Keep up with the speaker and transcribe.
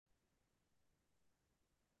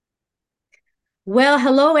Well,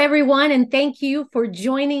 hello everyone, and thank you for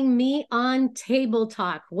joining me on Table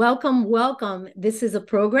Talk. Welcome, welcome. This is a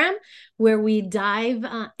program where we dive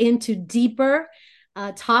into deeper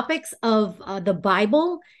topics of the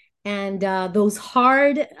Bible and those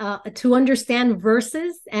hard to understand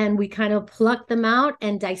verses, and we kind of pluck them out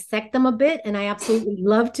and dissect them a bit. And I absolutely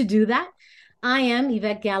love to do that. I am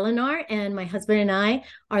Yvette Gallinar, and my husband and I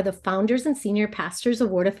are the founders and senior pastors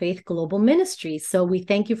of Word of Faith Global Ministries. So we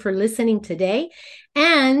thank you for listening today.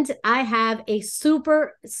 And I have a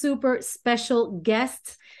super, super special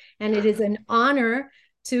guest, and it is an honor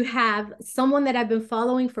to have someone that I've been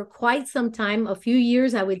following for quite some time, a few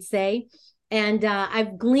years, I would say. And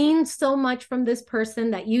I've gleaned so much from this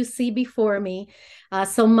person that you see before me.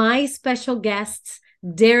 So my special guest,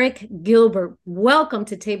 Derek Gilbert. Welcome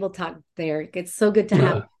to Table Talk, Derek. It's so good to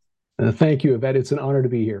have you. Thank you, Yvette. It's an honor to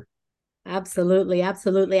be here. Absolutely,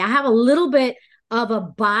 absolutely. I have a little bit of a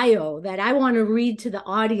bio that I want to read to the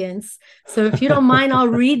audience. So if you don't mind, I'll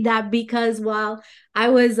read that because while I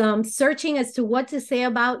was searching as to what to say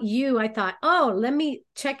about you, I thought, oh, let me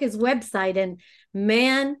check his website. And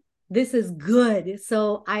man, this is good.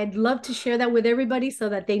 So I'd love to share that with everybody so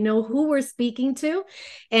that they know who we're speaking to.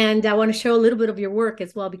 And I want to show a little bit of your work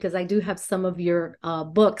as well, because I do have some of your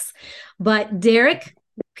books. But Derek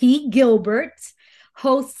P. Gilbert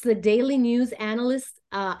hosts the daily news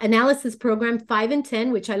analysis program 5 and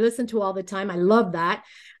 10, which I listen to all the time. I love that.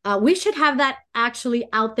 We should have that actually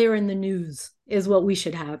out there in the news, is what we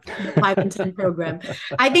should have, the 5 and 10 program.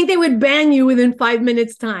 I think they would ban you within 5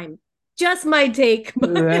 minutes time. Just my take.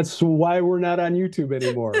 That's why we're not on YouTube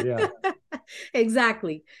anymore. Yeah.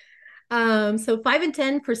 Exactly. So 5 and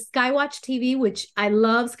 10 for Skywatch TV, which I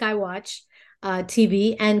love Skywatch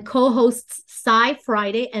TV, and co-hosts Sci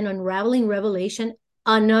Friday and Unraveling Revelation,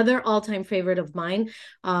 another all-time favorite of mine,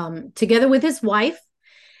 together with his wife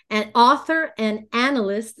and author and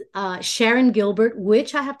analyst Sharon Gilbert,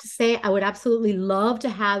 which I have to say I would absolutely love to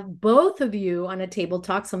have both of you on a table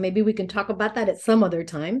talk. So maybe we can talk about that at some other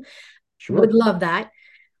time. Would Sure. love that.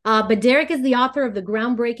 But Derek is the author of the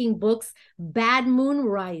groundbreaking books Bad Moon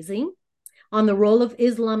Rising, on the role of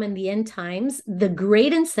Islam in the end times, The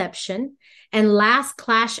Great Inception, and Last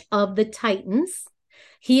Clash of the Titans.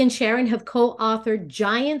 He and Sharon have co-authored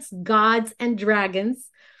Giants, Gods, and Dragons,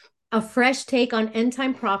 a fresh take on end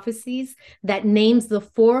time prophecies that names the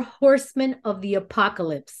four horsemen of the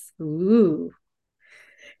apocalypse. Ooh.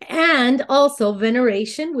 And also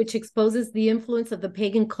Veneration, which exposes the influence of the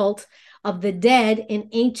pagan cult of the dead in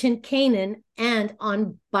ancient Canaan and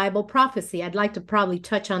on Bible prophecy. I'd like to probably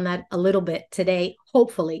touch on that a little bit today,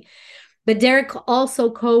 hopefully. But Derek also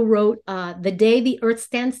co-wrote The Day the Earth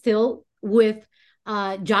Stands Still with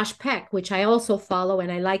Josh Peck, which I also follow,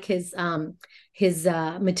 and I like his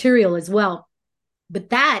material as well.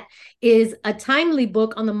 But that is a timely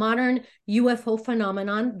book on the modern UFO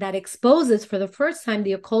phenomenon that exposes for the first time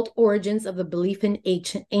the occult origins of the belief in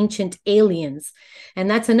ancient aliens. And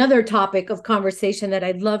that's another topic of conversation that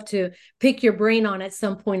I'd love to pick your brain on at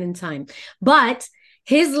some point in time. But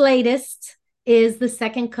his latest is The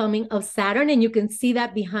Second Coming of Saturn, and you can see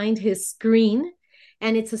that behind his screen.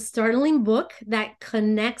 And it's a startling book that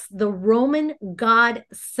connects the Roman god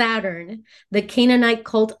Saturn, the Canaanite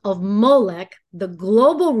cult of Molech, the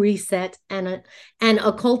global reset, and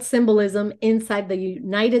occult symbolism inside the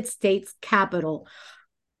United States Capitol.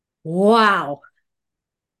 Wow.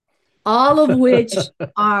 All of which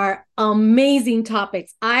are amazing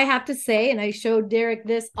topics. I have to say, and I showed Derek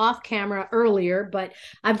this off camera earlier, but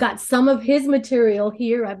I've got some of his material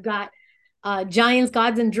here. I've got Giants,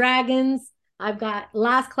 Gods, and Dragons. I've got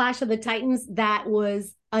Last Clash of the Titans. That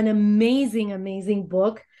was an amazing, amazing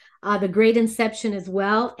book. The Great Inception as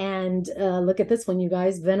well. And look at this one, you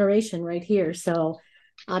guys, Veneration right here. So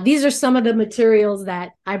these are some of the materials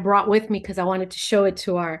that I brought with me because I wanted to show it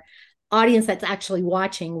to our audience that's actually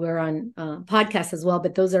watching. We're on podcasts as well,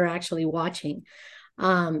 but those are actually watching.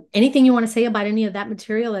 Anything you want to say about any of that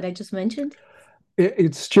material that I just mentioned?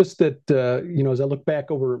 It's just that, as I look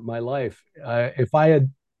back over my life, if I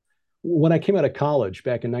had, when I came out of college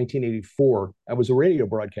back in 1984, I was a radio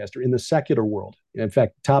broadcaster in the secular world. In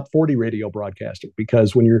fact, top 40 radio broadcaster,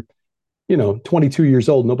 because when you're, 22 years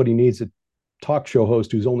old, nobody needs a talk show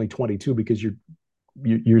host who's only 22 because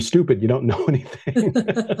you're stupid. You don't know anything.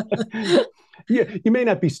 Yeah, you may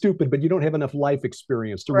not be stupid, but you don't have enough life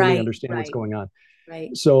experience to really Right, understand what's right, going on.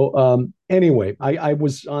 right. So anyway, I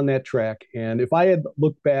was on that track, and if I had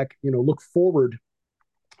looked back, look forward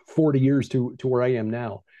 40 years to where I am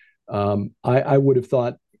now, I would have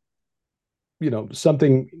thought,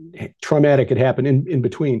 something traumatic had happened in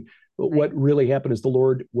between. But Right. what really happened is the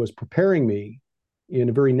Lord was preparing me in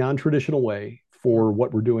a very non-traditional way Yeah. for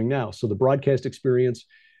what we're doing now. So the broadcast experience,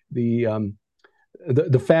 the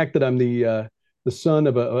the fact that I'm the son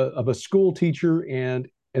of a school teacher and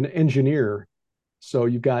an engineer. So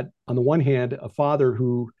you've got, on the one hand, a father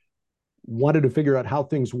who wanted to figure out how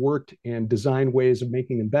things worked and design ways of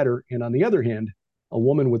making them better, and on the other hand, a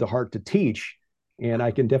woman with a heart to teach. And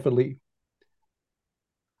I can definitely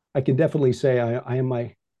say I am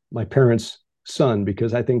my parents' son,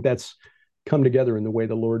 because I think that's come together in the way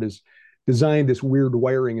the Lord has designed this weird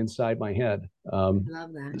wiring inside my head. Love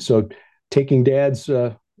that. So taking dad's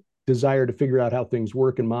desire to figure out how things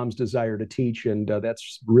work and mom's desire to teach, and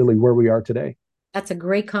that's really where we are today. That's a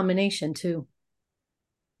great combination too.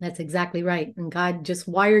 That's exactly right. And God just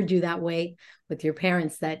wired you that way with your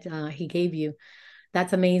parents that He gave you.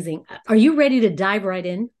 That's amazing. Are you ready to dive right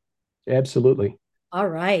in? Absolutely. All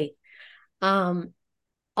right. Um,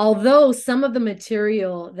 Although some of the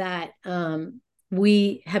material that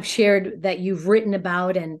we have shared that you've written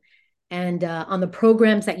about and on the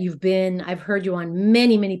programs that you've been, I've heard you on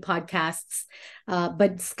many podcasts.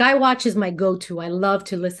 But Skywatch is my go-to. I love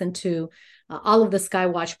to listen to all of the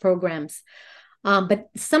Skywatch programs. But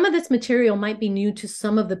some of this material might be new to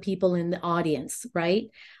some of the people in the audience, right?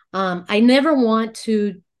 I never want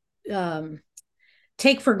to um,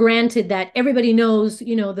 take for granted that everybody knows,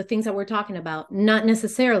 the things that we're talking about. Not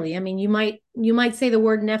necessarily. I mean, you might say the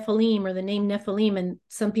word Nephilim or the name Nephilim, and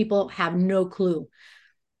some people have no clue,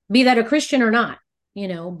 be that a Christian or not,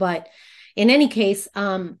 But in any case,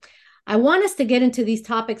 I want us to get into these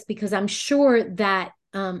topics because I'm sure that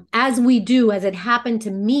as it happened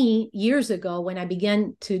to me years ago when I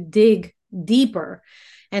began to dig deeper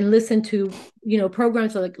and listen to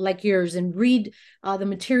programs like yours and read the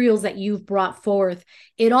materials that you've brought forth,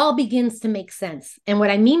 it all begins to make sense. And what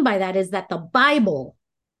I mean by that is that the Bible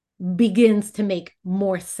begins to make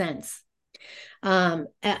more sense. I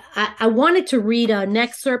wanted to read an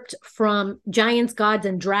excerpt from Giants, Gods,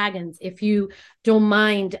 and Dragons, if you don't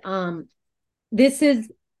mind. This is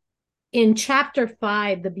in chapter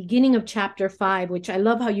 5, the beginning of chapter 5, which I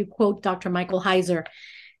love how you quote Dr. Michael Heiser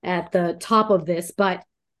at the top of this, but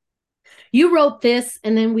you wrote this,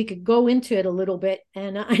 and then we could go into it a little bit.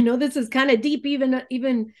 And I know this is kind of deep, even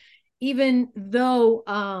though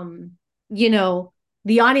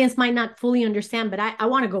the audience might not fully understand, but I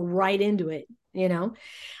want to go right into it.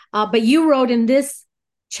 But you wrote in this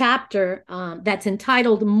chapter that's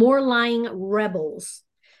entitled More Lying Rebels,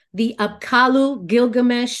 the Apkallu,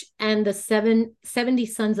 Gilgamesh, and the 70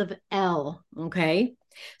 sons of El. Okay.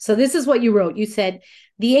 So this is what you wrote. You said,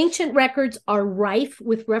 the ancient records are rife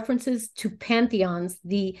with references to pantheons,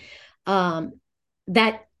 that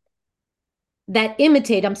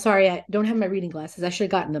imitate, I'm sorry, I don't have my reading glasses. I should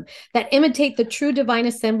have gotten them. That imitate the true divine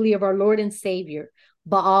assembly of our Lord and Savior.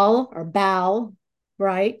 Baal or Baal,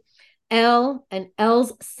 right? El and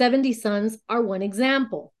El's 70 sons are one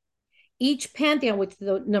example. Each pantheon, which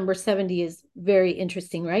the number 70 is very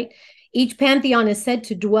interesting, right? Each pantheon is said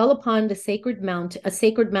to dwell upon a sacred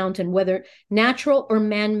mountain, whether natural or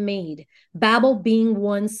man-made, Babel being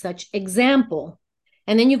one such example.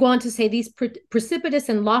 And then you go on to say these precipitous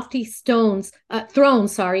and lofty thrones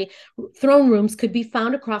rooms could be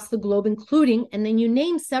found across the globe, including, and then you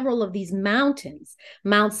name several of these mountains: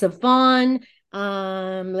 Mount Savon,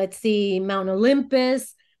 let's see, Mount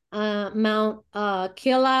Olympus, Mount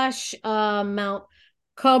Kailash, Mount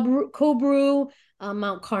Kobru,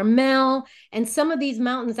 Mount Carmel. And some of these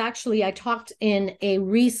mountains, actually, I talked in a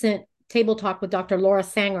recent table talk with Dr. Laura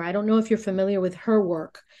Sanger. I don't know if you're familiar with her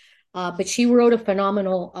work, but she wrote a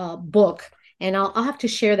phenomenal book. And I'll have to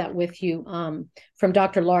share that with you from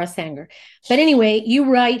Dr. Laura Sanger. But anyway,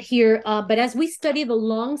 you write here, but as we study the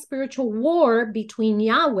long spiritual war between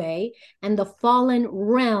Yahweh and the fallen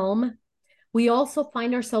realm, we also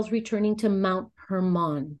find ourselves returning to Mount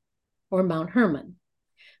Hermon, or Mount Hermon,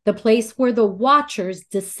 the place where the Watchers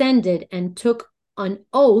descended and took an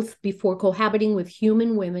oath before cohabiting with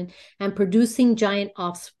human women and producing giant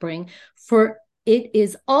offspring. For it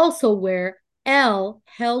is also where El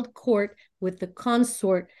held court with the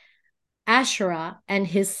consort Asherah and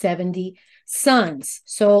his 70 sons.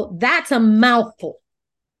 So that's a mouthful,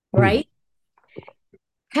 right?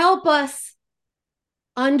 Help us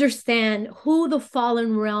understand who the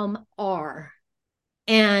fallen realm are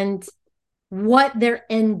and what their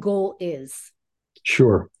end goal is.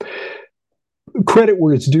 Sure. Credit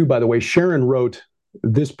where it's due, by the way. Sharon wrote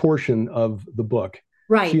this portion of the book.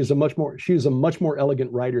 Right. She is a much more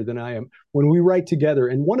elegant writer than I am. When we write together,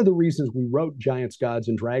 and one of the reasons we wrote Giants, Gods,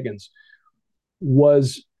 and Dragons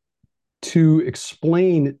was to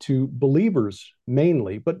explain to believers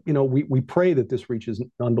mainly, but we pray that this reaches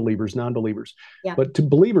non-believers, Yeah. but to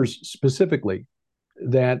believers specifically,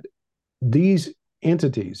 that these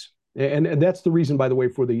entities, and that's the reason, by the way,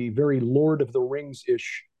 for the very Lord of the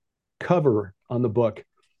Rings-ish cover on the book.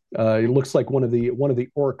 It looks like one of the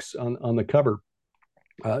orcs on the cover.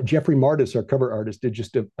 Jeffrey Martis, our cover artist, did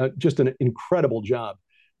just an incredible job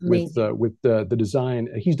Amazing. with the design.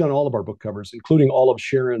 He's done all of our book covers, including all of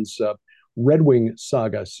Sharon's Red Wing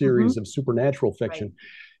Saga Mm-hmm. series of supernatural Right. fiction.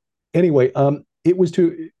 Anyway, it was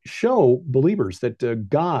to show believers that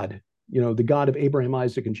God, the God of Abraham,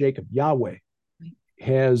 Isaac, and Jacob, Yahweh, Right.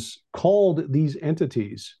 has called these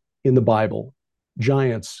entities in the Bible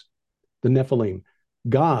giants, the Nephilim,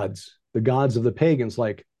 gods, the gods of the pagans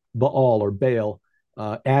like Baal or Baal,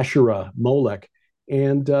 Asherah, Molech,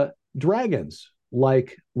 and dragons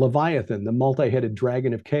like Leviathan, the multi-headed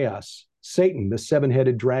dragon of chaos, Satan, the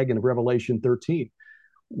seven-headed dragon of Revelation 13.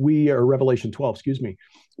 Revelation 12, excuse me.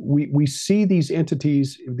 We see these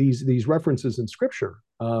entities, these references in Scripture.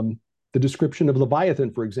 The description of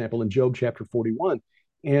Leviathan, for example, in Job chapter 41.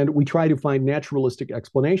 And we try to find naturalistic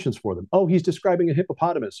explanations for them. Oh, he's describing a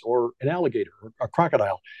hippopotamus or an alligator or a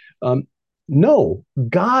crocodile. No,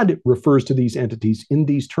 God refers to these entities in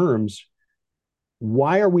these terms.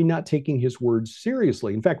 Why are we not taking his words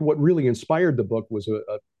seriously? In fact, what really inspired the book was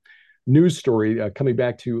a news story coming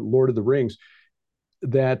back to Lord of the Rings,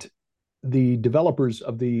 that the developers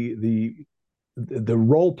of the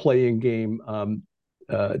role playing game, now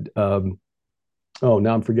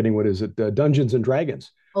I'm forgetting, what is it, Dungeons and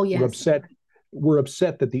Dragons, Oh, were yes. upset were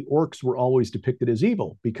upset that the orcs were always depicted as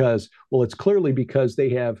evil because, well, it's clearly because they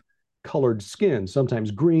have colored skin, sometimes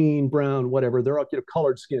green, brown, whatever. They're all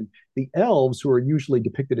colored skin. The elves, who are usually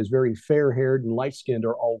depicted as very fair haired and light skinned,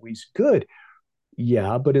 are always good.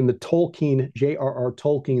 Yeah, but in the J.R.R.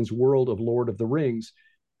 Tolkien's world of Lord of the Rings,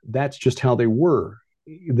 that's just how they were.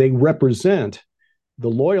 They represent the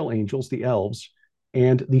loyal angels, the elves,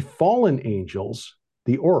 and the fallen angels,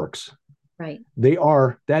 the orcs. Right.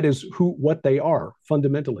 That is what they are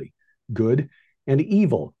fundamentally, good and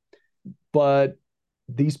evil. But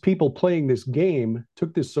these people playing this game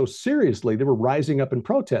took this so seriously, they were rising up in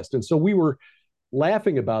protest. And so we were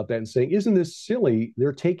laughing about that and saying, isn't this silly?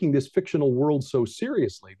 They're taking this fictional world so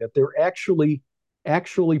seriously that they're actually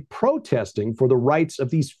protesting for the rights of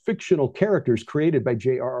these fictional characters created by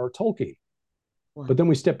J.R.R. Tolkien. Wow. But then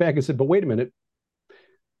we stepped back and said, but wait a minute.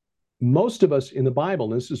 Most of us in the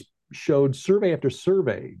Bible, and this is showed survey after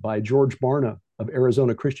survey by George Barna of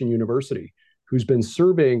Arizona Christian University, who's been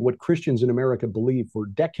surveying what Christians in America believe for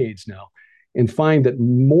decades now, and find that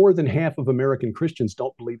more than half of American Christians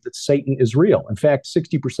don't believe that Satan is real. In fact,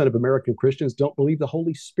 60% of American Christians don't believe the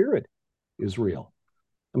Holy Spirit is real.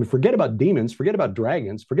 I mean, forget about demons, forget about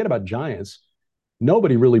dragons, forget about giants.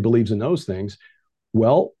 Nobody really believes in those things.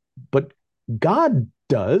 Well, but God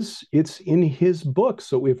does. It's in his book.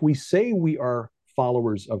 So if we say we are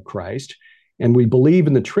followers of Christ and we believe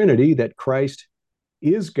in the Trinity, that Christ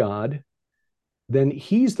is God, then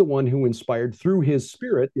he's the one who inspired through his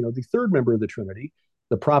Spirit, the third member of the Trinity,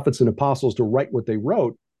 the prophets and apostles, to write what they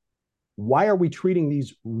wrote. Why are we treating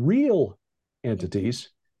these real entities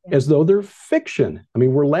as though they're fiction? I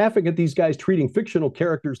mean, we're laughing at these guys treating fictional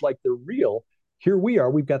characters like they're real. Here we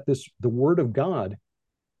are, we've got the word of God,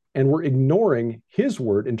 and we're ignoring his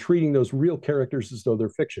word and treating those real characters as though they're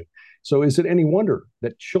fiction. So is it any wonder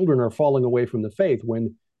that children are falling away from the faith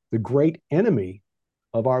when the great enemy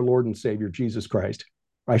of our Lord and Savior, Jesus Christ,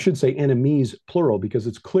 I should say enemies, plural, because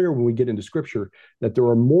it's clear when we get into Scripture that there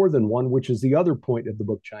are more than one, which is the other point of the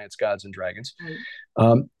book, Giants, Gods, and Dragons.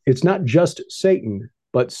 Right. It's not just Satan,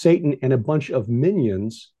 but Satan and a bunch of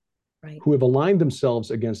minions, right, who have aligned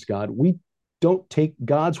themselves against God. We don't take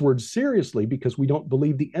God's word seriously because we don't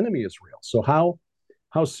believe the enemy is real. So how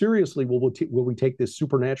seriously will we take this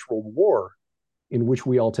supernatural war in which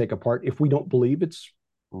we all take a part if we don't believe it's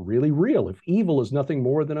really real? If evil is nothing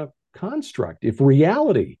more than a construct, if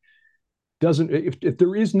reality doesn't, if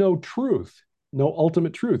there is no truth, no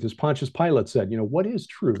ultimate truth, as Pontius Pilate said, what is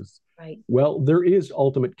truth? Right. Well, there is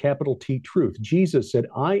ultimate capital T truth. Jesus said,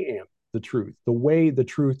 I am the truth, the way, the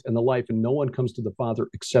truth, and the life, and no one comes to the Father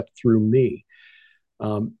except through me.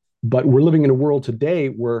 But we're living in a world today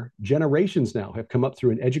where generations now have come up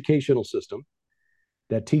through an educational system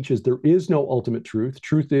that teaches there is no ultimate truth.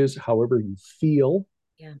 Truth is however you feel.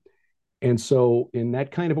 Yeah. And so in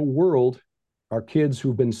that kind of a world, our kids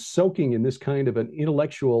who've been soaking in this kind of an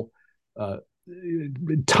intellectual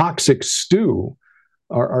toxic stew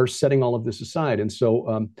are setting all of this aside. And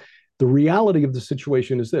so the reality of the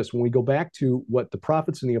situation is this: when we go back to what the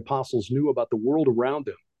prophets and the apostles knew about the world around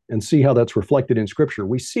them, and see how that's reflected in Scripture,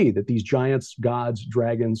 we see that these giants, gods,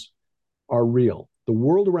 dragons are real. The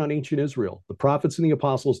world around ancient Israel, the prophets and the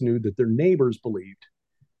apostles knew that their neighbors believed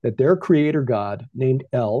that their creator God, named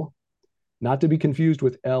El, not to be confused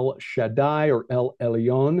with El Shaddai or El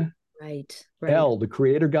Elyon. Right, right. El, the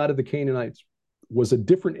creator God of the Canaanites, was a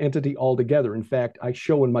different entity altogether. In fact, I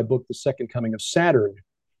show in my book, The Second Coming of Saturn,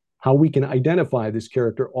 how we can identify this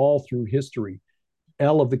character all through history.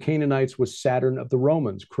 El of the Canaanites was Saturn of the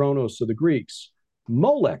Romans, Kronos of the Greeks,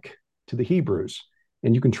 Molech to the Hebrews.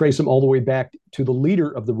 And you can trace them all the way back to the leader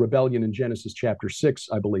of the rebellion in Genesis chapter 6,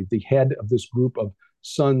 I believe, the head of this group of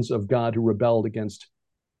sons of God who rebelled against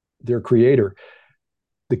their creator.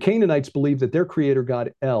 The Canaanites believed that their creator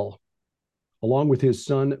God, El, along with his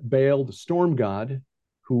son Baal, the storm god,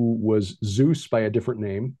 who was Zeus by a different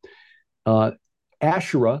name,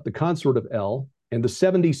 Asherah, the consort of El, and the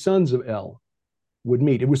 70 sons of El would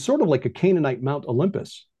meet. It was sort of like a Canaanite Mount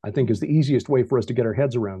Olympus, I think is the easiest way for us to get our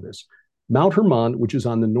heads around this. Mount Hermon, which is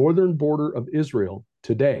on the northern border of Israel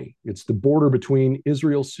today, it's the border between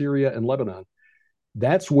Israel, Syria, and Lebanon.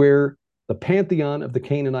 That's where the pantheon of the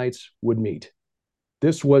Canaanites would meet.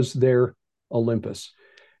 This was their Olympus.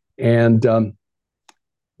 And the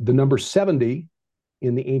number 70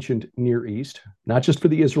 in the ancient Near East, not just for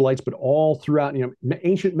the Israelites, but all throughout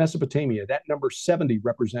ancient Mesopotamia, that number 70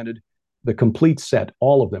 represented the complete set,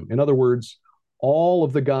 all of them. In other words, all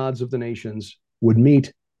of the gods of the nations would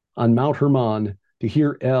meet on Mount Hermon to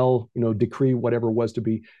hear El, decree whatever was to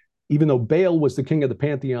be. Even though Baal was the king of the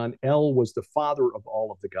pantheon, El was the father of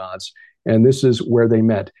all of the gods. And this is where they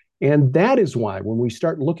met. And that is why, when we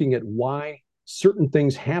start looking at why certain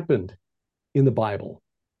things happened in the Bible,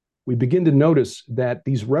 we begin to notice that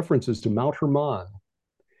these references to Mount Hermon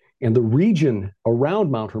and the region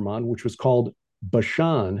around Mount Hermon, which was called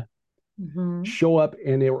Bashan, show up,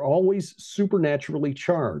 and they were always supernaturally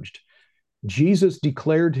charged. Jesus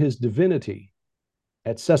declared his divinity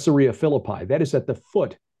at Caesarea Philippi. That is at the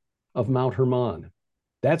foot of Mount Hermon.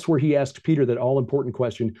 That's where he asked Peter that all-important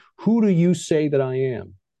question, who do you say that I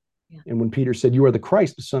am? Yeah. And when Peter said, you are the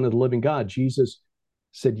Christ, the Son of the living God, Jesus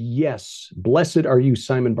said, yes, blessed are you,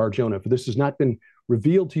 Simon Bar-Jonah, for this has not been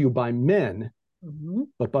revealed to you by men,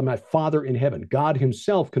 but by my Father in heaven. God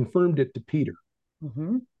himself confirmed it to Peter.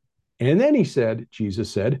 And then he said, Jesus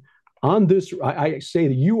said, on this, I say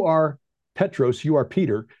that you are Petros, you are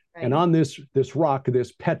Peter, right. And on this rock,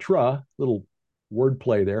 this Petra, little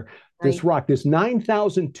wordplay there, this rock, this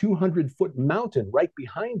 9,200-foot mountain right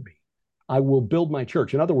behind me, I will build my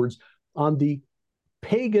church. In other words, on the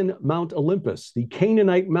pagan Mount Olympus, the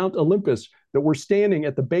Canaanite Mount Olympus that we're standing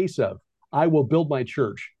at the base of, I will build my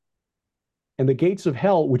church. And the gates of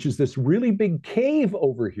hell, which is this really big cave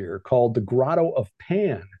over here called the Grotto of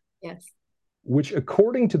Pan, yes, which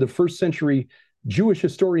according to the first century Jewish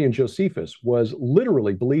historian Josephus was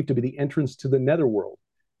literally believed to be the entrance to the netherworld.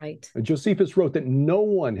 Right. And Josephus wrote that no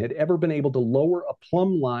one had ever been able to lower a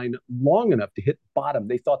plumb line long enough to hit bottom.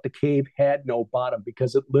 They thought the cave had no bottom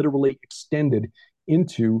because it literally extended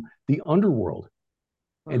into the underworld.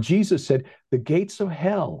 Wow. And Jesus said, the gates of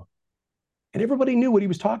hell. And everybody knew what he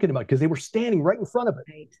was talking about because they were standing right in front of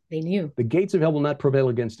it. Right. They knew. The gates of hell will not prevail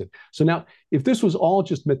against it. So now, if this was all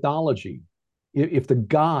just mythology, if the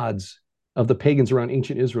gods of the pagans around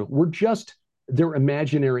ancient Israel were just their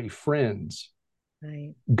imaginary friends,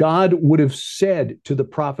 right, God would have said to the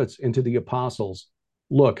prophets and to the apostles,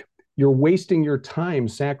 look, you're wasting your time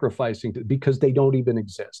sacrificing because they don't even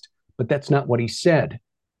exist. But that's not what he said.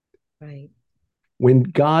 Right. When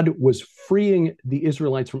God was freeing the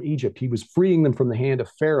Israelites from Egypt, he was freeing them from the hand of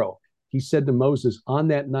Pharaoh. He said to Moses, on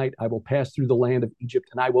that night, I will pass through the land of Egypt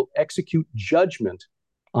and I will execute judgment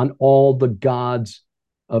on all the gods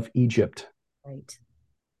of Egypt. Right.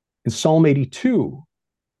 And Psalm 82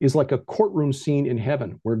 is like a courtroom scene in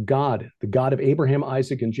heaven where God, the God of Abraham,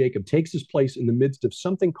 Isaac, and Jacob, takes his place in the midst of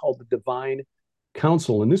something called the divine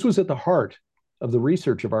council. And this was at the heart of the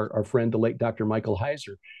research of our friend, the late Dr. Michael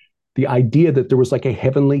Heiser, the idea that there was like a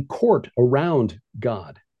heavenly court around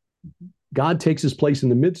God. God takes his place in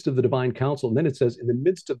the midst of the divine council. And then it says, in the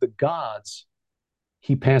midst of the gods,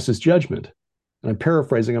 he passes judgment. And I'm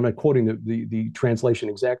paraphrasing, I'm not quoting the translation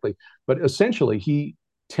exactly, but essentially he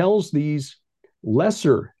tells these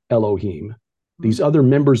lesser Elohim, these other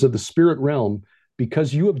members of the spirit realm,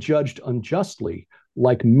 because you have judged unjustly,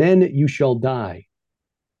 like men you shall die.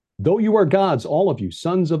 Though you are gods, all of you,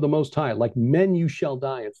 sons of the Most High, like men you shall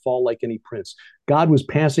die and fall like any prince. God was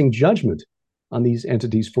passing judgment on these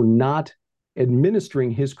entities for not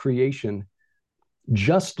administering his creation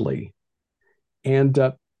justly. And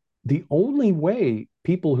the only way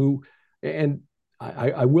people who, and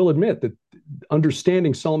I will admit that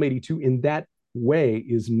understanding Psalm 82 in that way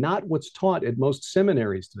is not what's taught at most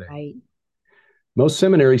seminaries today. Right. Most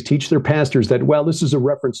seminaries teach their pastors that, well, this is a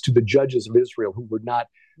reference to the judges of Israel who were not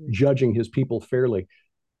judging his people fairly.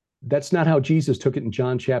 That's not how Jesus took it in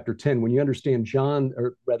John chapter 10. When you understand John,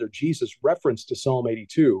 or rather Jesus' reference to Psalm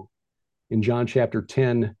 82 in John chapter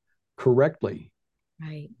 10 correctly,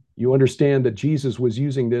 Right. you understand that Jesus was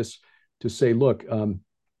using this to say, look,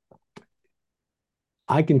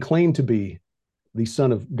 I can claim to be the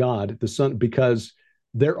Son of God, the Son, because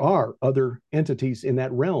there are other entities in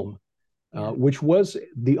that realm, which was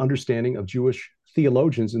the understanding of Jewish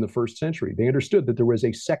theologians in the first century. They understood that there was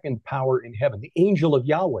a second power in heaven, the angel of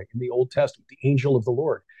Yahweh in the Old Testament, the angel of the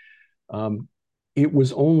Lord. It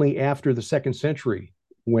was only after the second century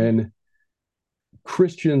when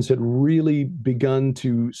Christians had really begun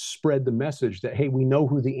to spread the message that, hey, we know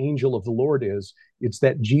who the angel of the Lord is. It's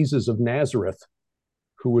that Jesus of Nazareth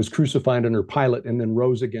who was crucified under Pilate and then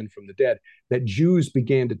rose again from the dead, that Jews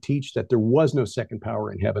began to teach that there was no second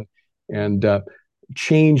power in heaven, and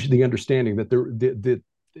change the understanding that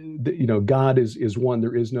God is one.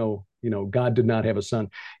 There is no, God did not have a son.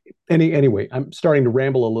 Anyway, I'm starting to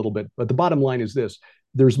ramble a little bit, but the bottom line is this: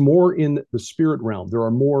 there's more in the spirit realm. There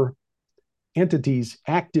are more entities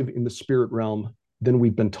active in the spirit realm than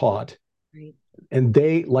we've been taught. Right. And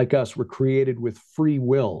they, like us, were created with free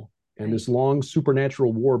will. And this long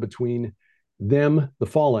supernatural war between them, the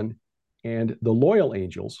fallen, and the loyal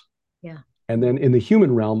angels. Yeah. And then in the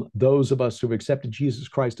human realm, those of us who've accepted Jesus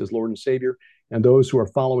Christ as Lord and Savior, and those who are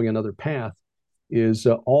following another path, is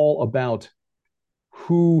all about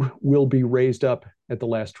who will be raised up at the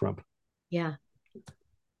last trump. Yeah.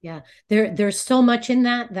 Yeah. There's so much in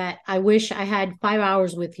that I wish I had 5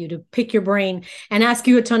 hours with you to pick your brain and ask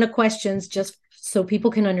you a ton of questions just so people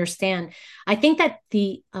can understand. I think that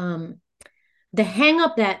the hang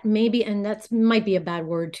up that maybe, and that's might be a bad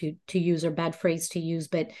word to use or bad phrase to use,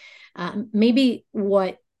 but maybe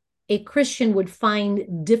what a Christian would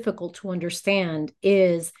find difficult to understand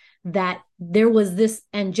is that there was this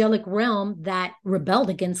angelic realm that rebelled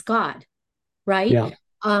against God, right? Yeah.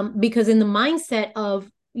 Because in the mindset of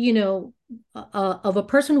of a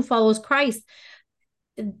person who follows Christ,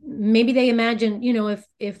 maybe they imagine,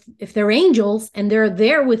 if they're angels and they're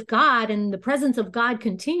there with God and the presence of God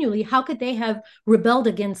continually, how could they have rebelled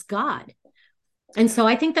against God? And so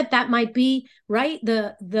I think that might be right,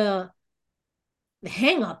 the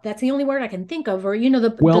hang up. That's the only word I can think of, or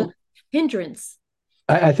the hindrance.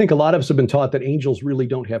 I think a lot of us have been taught that angels really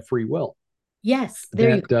don't have free will. Yes,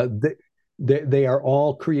 there you go. They are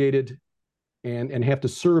all created and have to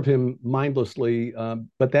serve him mindlessly.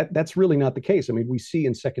 But that's really not the case. I mean, we see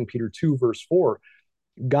in 2 Peter 2, verse 4,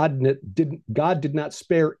 God did not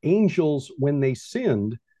spare angels when they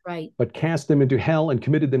sinned, right, but cast them into hell and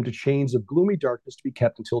committed them to chains of gloomy darkness to be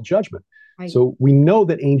kept until judgment. right. So we know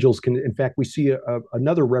that angels can, in fact, we see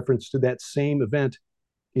another reference to that same event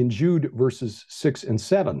in Jude verses 6 and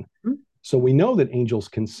 7. Mm-hmm. So we know that angels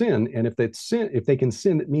can sin, and if they can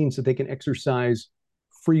sin, it means that they can exercise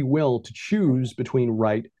free will to choose between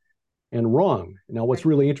right and wrong. Now, what's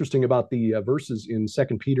really interesting about the verses in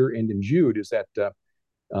 2 Peter and in Jude is that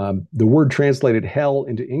the word translated hell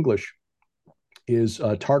into English is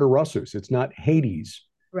Tartarussus. It's not Hades.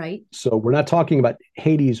 Right. So we're not talking about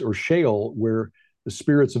Hades or Sheol, where the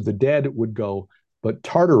spirits of the dead would go, but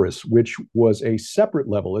Tartarus, which was a separate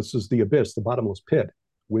level. This is the abyss, the bottomless pit,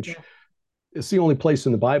 which is the only place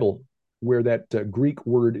in the Bible where that Greek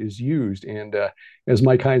word is used. And as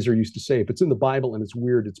Mike Heiser used to say, if it's in the Bible and it's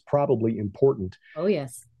weird, it's probably important. Oh,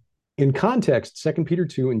 yes. In context, 2 Peter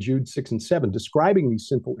 2 and Jude 6 and 7, describing these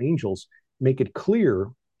sinful angels, make it clear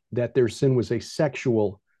that their sin was a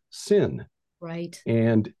sexual sin. Right.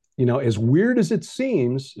 And, as weird as it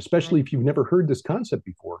seems, especially if you've never heard this concept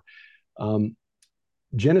before,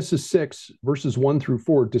 Genesis 6, verses 1 through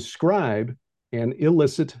 4 describe an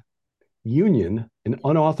illicit union, an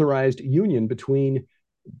unauthorized union between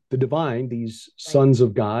the divine, these sons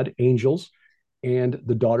of God, angels, and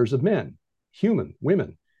the daughters of men, human,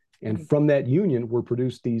 women. And from that union were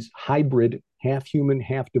produced these hybrid, half human,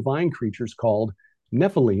 half divine creatures called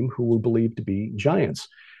Nephilim, who were believed to be giants.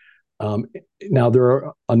 Now, there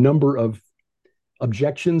are a number of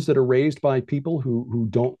objections that are raised by people who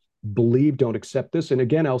don't accept this. And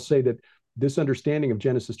again, I'll say that this understanding of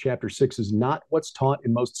Genesis chapter 6 is not what's taught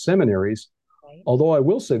in most seminaries, although I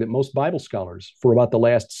will say that most Bible scholars for about the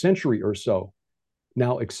last century or so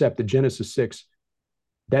now accept that Genesis 6,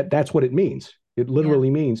 that's what it means. It literally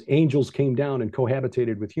means angels came down and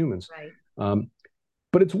cohabitated with humans. Right.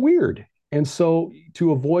 But it's weird. And so,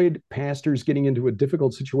 to avoid pastors getting into a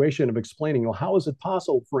difficult situation of explaining, well, how is it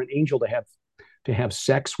possible for an angel to have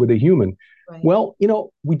sex with a human? Right. Well,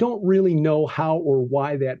 we don't really know how or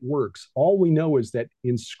why that works. All we know is that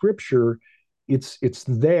in Scripture, it's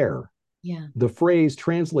there. Yeah. The phrase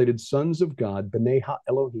translated "sons of God," B'nai Ha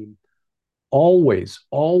Elohim, always,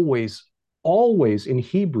 always, always in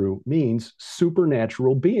Hebrew means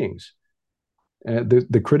supernatural beings.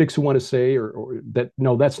 The critics who want to say or that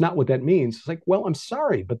no, that's not what that means. It's like, well, I'm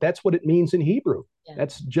sorry, but that's what it means in Hebrew. Yeah.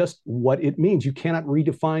 That's just what it means. You cannot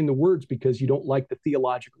redefine the words because you don't like the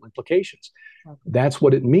theological implications. Okay. That's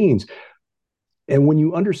what it means. And when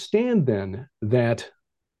you understand then that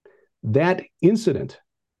that incident,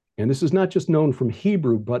 and this is not just known from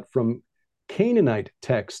Hebrew, but from Canaanite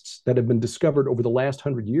texts that have been discovered over the last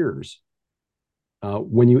 100 years,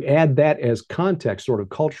 when you add that as context, sort of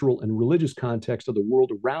cultural and religious context of the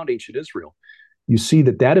world around ancient Israel, you see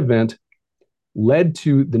that that event led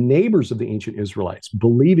to the neighbors of the ancient Israelites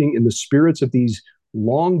believing in the spirits of these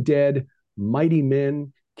long dead, mighty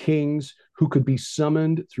men, kings who could be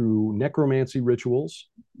summoned through necromancy rituals.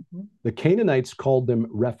 Mm-hmm. The Canaanites called them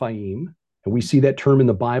Rephaim, and we see that term in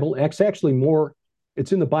the Bible.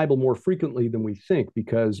 It's in the Bible more frequently than we think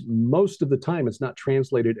because most of the time it's not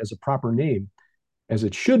translated as a proper name as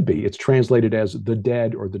it should be. It's translated as the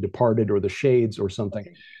dead or the departed or the shades or something.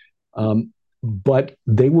 Okay. But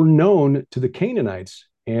they were known to the Canaanites.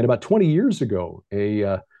 And about 20 years ago,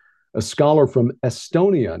 a scholar from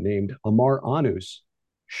Estonia named Amar Anus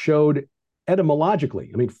showed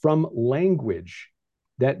etymologically, from language,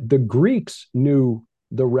 that the Greeks knew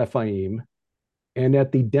the Rephaim and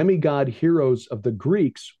that the demigod heroes of the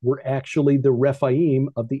Greeks were actually the Rephaim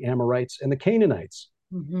of the Amorites and the Canaanites.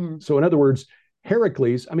 Mm-hmm. So in other words,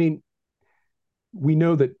 Heracles, we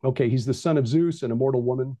know that, okay, he's the son of Zeus, an immortal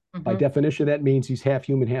woman. Mm-hmm. By definition, that means he's half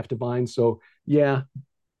human, half divine. So, yeah,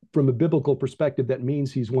 from a biblical perspective, that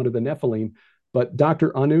means he's one of the Nephilim. But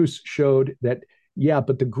Dr. Anus showed that, yeah,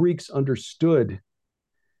 but the Greeks understood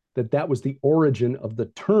that that was the origin of the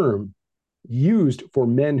term used for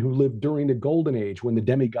men who lived during the Golden Age when the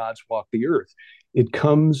demigods walked the earth. It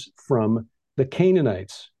comes from the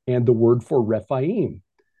Canaanites and the word for Rephaim.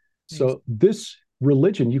 So this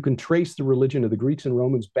religion, you can trace the religion of the Greeks and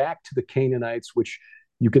Romans back to the Canaanites, which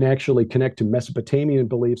you can actually connect to Mesopotamian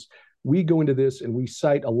beliefs. We go into this and we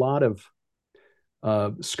cite a lot of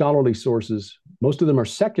scholarly sources. Most of them are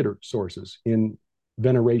secular sources in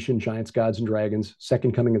veneration, giants, gods, and dragons,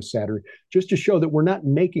 second coming of Saturn, just to show that we're not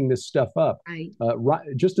making this stuff up. Right.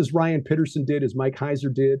 Just as Ryan Pitterson did, as Mike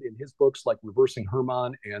Heiser did in his books like Reversing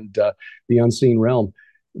Hermann and The Unseen Realm.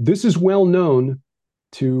 This is well known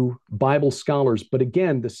to Bible scholars. But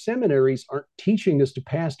again, the seminaries aren't teaching this to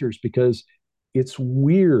pastors because it's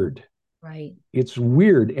weird. Right. It's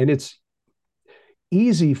weird. And it's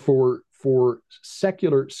easy for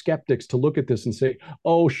secular skeptics to look at this and say,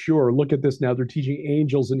 oh, sure, look at this now. They're teaching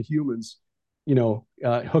angels and humans,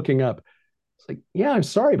 hooking up. It's like, yeah, I'm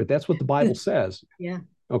sorry, but that's what the Bible says. Yeah.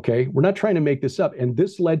 Okay. We're not trying to make this up. And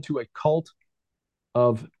this led to a cult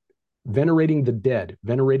of venerating the dead,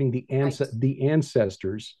 venerating the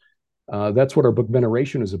ancestors. That's what our book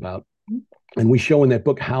Veneration is about. And we show in that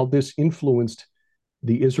book how this influenced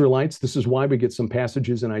the Israelites. This is why we get some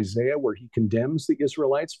passages in Isaiah where he condemns the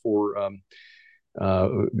Israelites for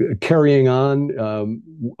carrying on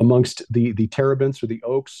amongst the terebinths or the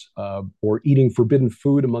oaks, or eating forbidden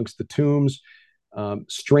food amongst the tombs.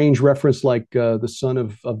 Strange reference like the son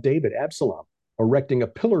of David, Absalom, erecting a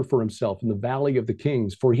pillar for himself in the Valley of the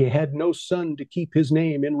Kings, for he had no son to keep his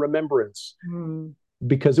name in remembrance.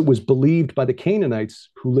 Because it was believed by the Canaanites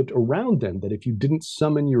who lived around them that if you didn't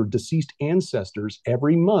summon your deceased ancestors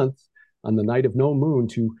every month on the night of no moon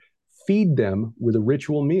to feed them with a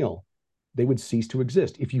ritual meal, they would cease to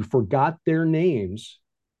exist. If you forgot their names,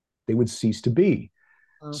 they would cease to be.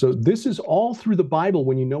 So this is all through the Bible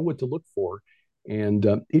when you know what to look for. And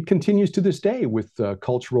it continues to this day with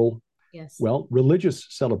cultural, religious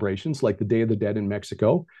celebrations like the Day of the Dead in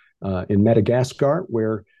Mexico, in Madagascar,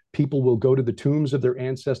 where people will go to the tombs of their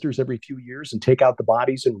ancestors every few years and take out the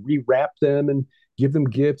bodies and rewrap them and give them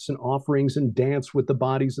gifts and offerings and dance with the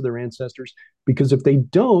bodies of their ancestors. Because if they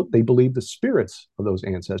don't, they believe the spirits of those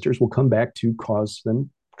ancestors will come back to cause them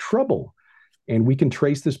trouble. And we can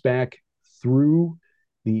trace this back through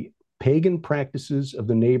the pagan practices of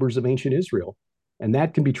the neighbors of ancient Israel. And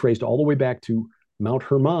that can be traced all the way back to Mount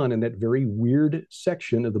Hermon and that very weird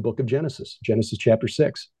section of the book of Genesis, Genesis chapter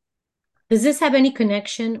 6. Does this have any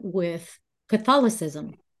connection with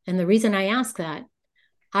Catholicism? And the reason I ask that,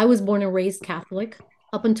 I was born and raised Catholic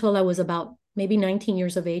up until I was about maybe 19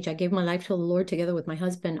 years of age. I gave my life to the Lord together with my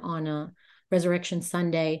husband on a Resurrection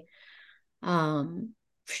Sunday.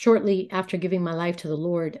 Shortly after giving my life to the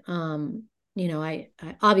Lord, I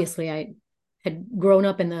obviously I had grown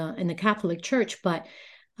up in the Catholic Church, but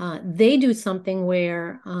they do something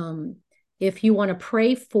where if you want to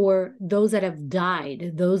pray for those that have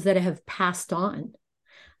died, those that have passed on,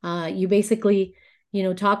 you basically,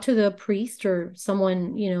 talk to the priest or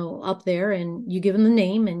someone, up there, and you give them the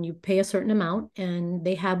name and you pay a certain amount, and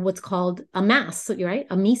they have what's called a mass, right?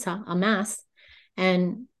 A misa, a mass.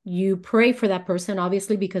 And you pray for that person,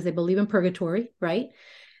 obviously, because they believe in purgatory, right?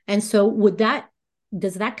 And so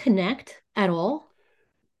does that connect at all?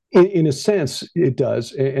 In a sense, it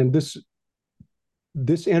does. And this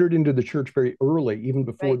entered into the church very early, even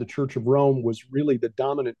before Right. the Church of Rome was really the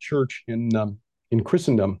dominant church in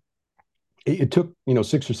Christendom. It took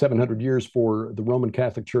 600 or 700 years for the Roman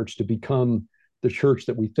Catholic Church to become the church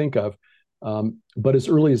that we think of. But as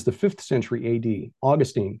early as the 5th century A.D.,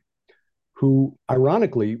 Augustine, who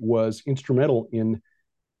ironically was instrumental in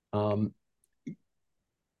um,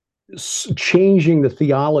 changing the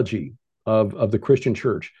theology of the Christian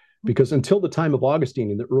church, because until the time of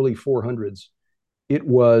Augustine in the early 400s, it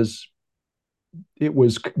was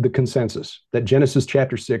the consensus that Genesis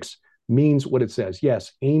chapter 6 means what it says.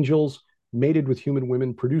 Yes, angels mated with human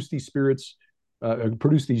women produce these spirits,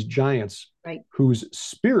 produce these giants, Right. whose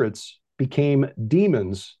spirits became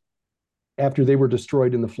demons after they were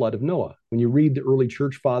destroyed in the flood of Noah. When you read the early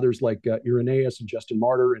church fathers like Irenaeus and Justin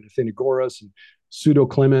Martyr and Athenagoras and Pseudo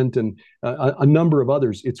Clement and a number of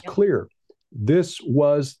others, it's Yep. clear this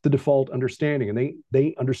was the default understanding. And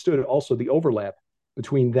they understood also the overlap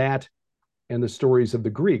between that and the stories of the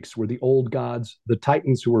Greeks, where the old gods, the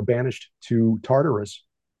Titans who were banished to Tartarus,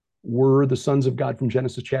 were the sons of God from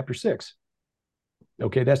Genesis chapter 6.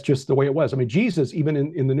 Okay, that's just the way it was. I mean, Jesus, even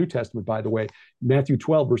in the New Testament, by the way, Matthew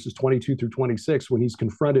 12, verses 22 through 26, when he's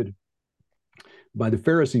confronted by the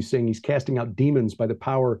Pharisees saying he's casting out demons by the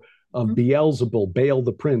power of Mhm. Beelzebul, Baal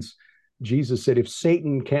the prince, Jesus said, if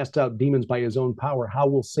Satan casts out demons by his own power, how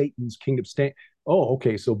will Satan's kingdom stand? Oh,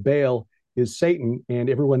 okay, so Baal is Satan, and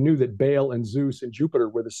everyone knew that Baal and Zeus and Jupiter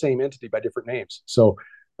were the same entity by different names. So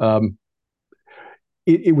um,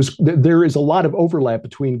 it was there is a lot of overlap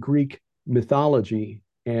between Greek mythology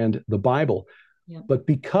and the Bible. Yep. But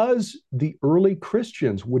because the early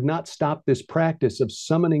Christians would not stop this practice of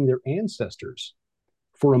summoning their ancestors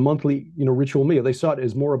for a monthly, ritual meal, they saw it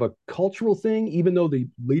as more of a cultural thing, even though the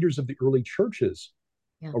leaders of the early churches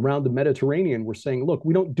Yeah. around the Mediterranean were saying, look,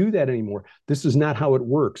 we don't do that anymore. This is not how it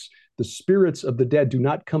works. The spirits of the dead do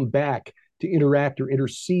not come back to interact or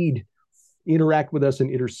interact with us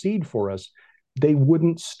and intercede for us. They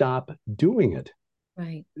wouldn't stop doing it.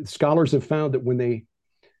 Right. Scholars have found that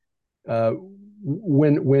uh,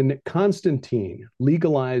 when Constantine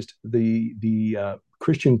legalized the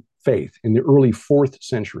Christian faith in the early 4th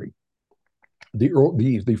century,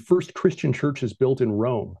 the first Christian churches built in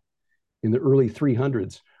Rome in the early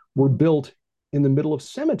 300s were built in the middle of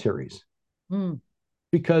cemeteries Mm.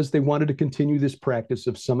 because they wanted to continue this practice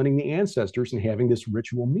of summoning the ancestors and having this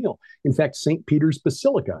ritual meal. In fact, St. Peter's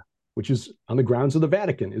Basilica, which is on the grounds of the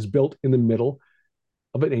Vatican, is built in the middle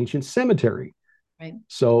of an ancient cemetery. Right.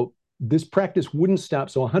 So this practice wouldn't stop.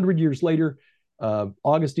 So 100 years later,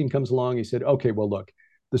 Augustine comes along. He said, okay, well, look,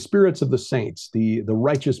 the spirits of the saints, the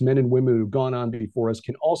righteous men and women who've gone on before us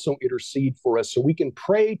can also intercede for us. So we can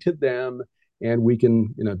pray to them and we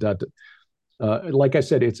can, like I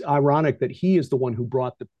said, it's ironic that he is the one who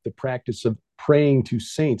brought the practice of praying to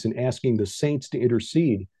saints and asking the saints to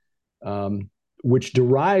intercede, um, which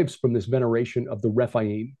derives from this veneration of the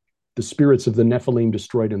Rephaim, the spirits of the Nephilim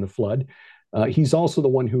destroyed in the flood. He's also the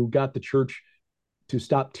one who got the church to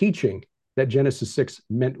stop teaching that Genesis 6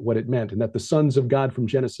 meant what it meant, and that the sons of God from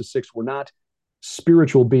Genesis 6 were not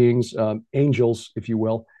spiritual beings, angels, if you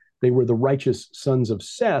will. They were the righteous sons of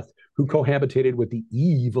Seth who cohabitated with the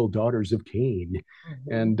evil daughters of Cain. Mhm.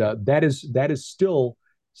 And that is still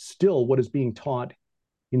what is being taught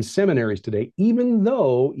in seminaries today, even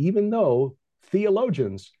though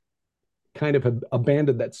theologians kind of have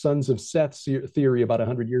abandoned that sons of Seth theory about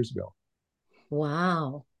 100 years ago.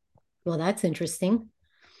 Wow. Well, that's interesting.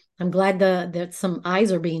 I'm glad that some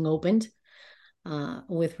eyes are being opened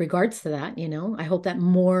with regards to that. I hope that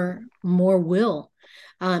more will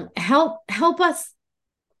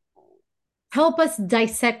help us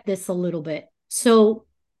dissect this a little bit. So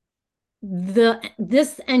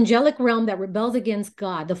this angelic realm that rebels against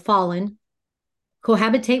God, the fallen,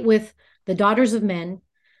 cohabitate with the daughters of men.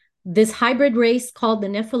 This hybrid race called the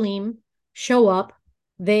Nephilim show up.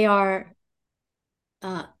 They are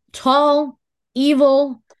tall,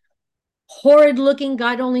 evil, horrid looking.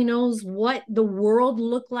 God only knows what the world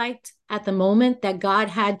looked like at the moment that God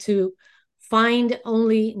had to find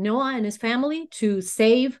only Noah and his family to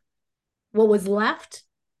save what was left.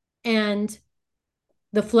 And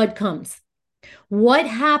the flood comes. What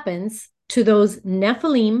happens to those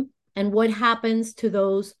Nephilim and what happens to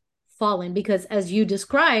those fallen? Because as you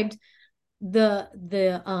described, the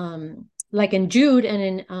like in Jude and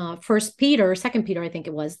in First Peter, Second Peter, I think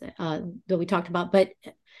it was that we talked about, but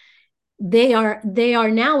they are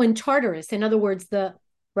now in Tartarus. In other words, the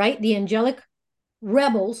angelic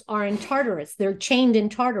rebels are in Tartarus. They're chained in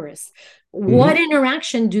Tartarus. What Mm-hmm.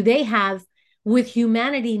 interaction do they have with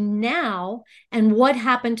humanity now? And what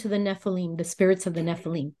happened to the Nephilim, the spirits of the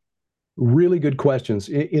Nephilim? Really good questions.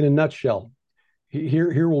 In a nutshell,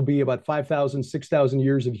 here will be about 5,000, 6,000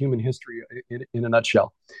 years of human history in a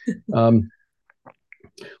nutshell. Um,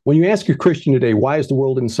 when you ask a Christian today, why is the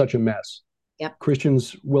world in such a mess? Yep.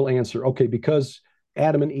 Christians will answer, okay, because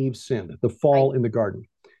Adam and Eve sinned, the Right. fall in the garden.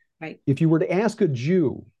 Right. If you were to ask a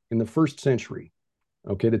Jew in the first century,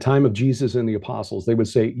 okay, the time of Jesus and the apostles, they would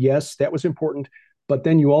say, yes, that was important. But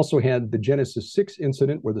then you also had the Genesis 6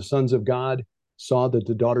 incident where the sons of God saw that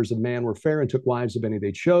the daughters of man were fair and took wives of any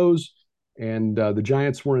they chose. And the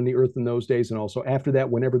giants were in the earth in those days. And also after that,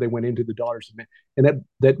 whenever they went into the daughters of man. And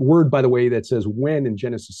that word, by the way, that says when in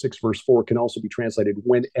Genesis 6, verse 4, can also be translated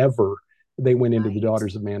whenever they went into the Right.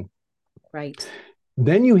 daughters of man. Right.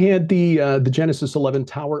 Then you had the Genesis 11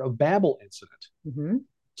 Tower of Babel incident. Mm-hmm.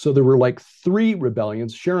 So there were like three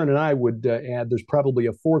rebellions. Sharon and I would add there's probably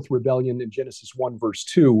a fourth rebellion in Genesis 1, verse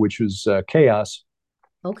 2, which was chaos.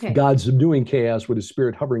 Okay. God subduing chaos with his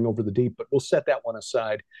spirit hovering over the deep, but we'll set that one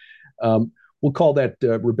aside. We'll call that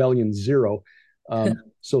rebellion zero.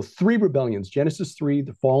 So three rebellions: Genesis 3,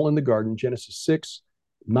 the fall in the garden; Genesis 6,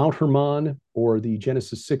 Mount Hermon, or the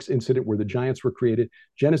Genesis 6 incident where the giants were created;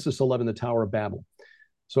 Genesis 11, the Tower of Babel.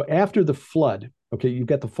 So after the flood, okay, you've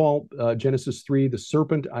got the fall, Genesis 3, the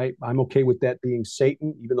serpent. I'm okay with that being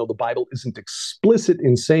Satan, even though the Bible isn't explicit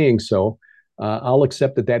in saying so. I'll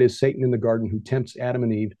accept that that is Satan in the garden who tempts Adam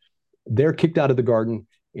and Eve. They're kicked out of the garden,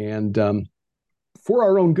 and for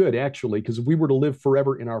our own good, actually, because if we were to live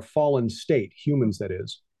forever in our fallen state, humans, that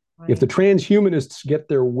is, if the Right. transhumanists get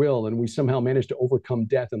their will and we somehow manage to overcome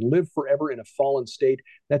death and live forever in a fallen state,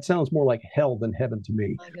 that sounds more like hell than heaven to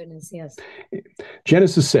me. My goodness. Yes.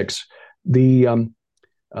 Genesis 6, the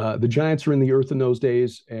giants are in the earth in those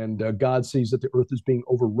days, and God sees that the earth is being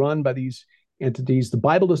overrun by these entities. The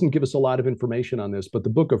Bible doesn't give us a lot of information on this, but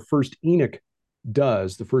the book of First Enoch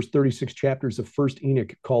does. The first 36 chapters of First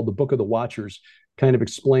Enoch, called the Book of the Watchers, kind of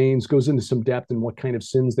explains, goes into some depth in what kind of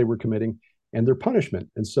sins they were committing and their punishment.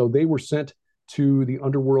 And so they were sent to the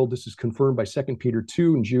underworld. This is confirmed by 2 Peter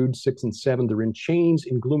 2 and Jude 6 and 7. They're in chains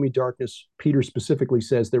in gloomy darkness. Peter specifically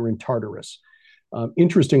says they're in Tartarus.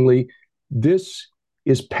 Interestingly, this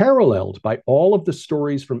is paralleled by all of the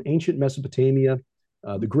stories from ancient Mesopotamia,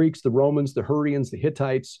 the Greeks, the Romans, the Hurrians, the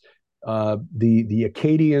Hittites, the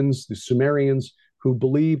Akkadians, the Sumerians, who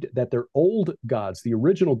believed that their old gods, the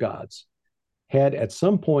original gods, had at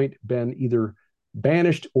some point been either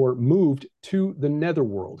banished or moved to the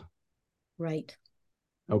netherworld. Right.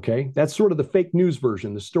 Okay, that's sort of the fake news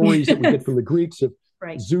version. The stories that we get from the Greeks of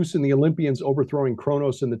Right. Zeus and the Olympians overthrowing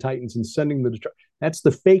Kronos and the Titans and sending the that's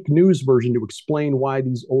the fake news version to explain why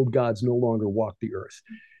these old gods no longer walk the earth.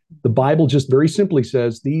 The Bible just very simply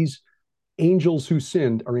says these angels who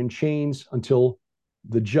sinned are in chains until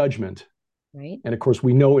the judgment. Right. And of course,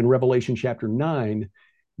 we know in Revelation chapter 9,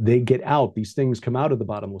 they get out. These things come out of the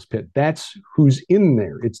bottomless pit. That's who's in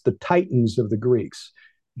there. It's the Titans of the Greeks.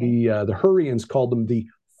 Okay. The Hurrians called them the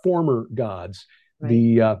former gods. Right.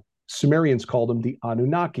 The Sumerians called them the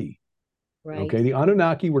Anunnaki. Right. Okay, the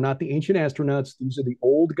Anunnaki were not the ancient astronauts. These are the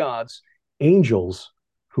old gods, angels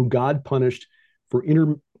who God punished for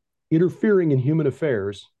interfering in human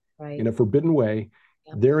affairs Right. in a forbidden way.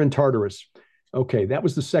 Yep. They're in Tartarus. Okay, that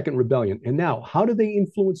was the second rebellion. And now, how do they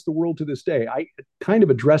influence the world to this day? I kind of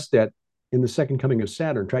addressed that in the second coming of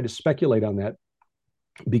Saturn, tried to speculate on that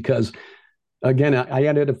because, again, I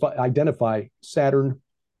identify Saturn,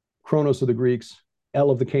 Kronos of the Greeks, El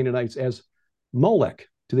of the Canaanites as Molech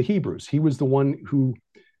to the Hebrews. He was the one who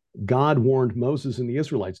God warned Moses and the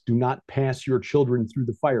Israelites, do not pass your children through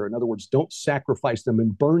the fire. In other words, don't sacrifice them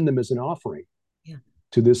and burn them as an offering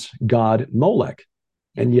to this god Molech.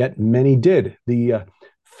 And yet many did. The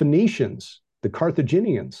Phoenicians, the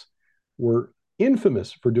Carthaginians were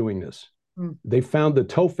infamous for doing this. They found the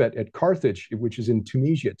Tophet at Carthage, which is in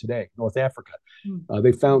Tunisia today, North Africa.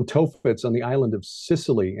 They found Tophets on the island of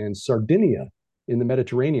Sicily and Sardinia in the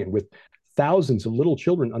Mediterranean with thousands of little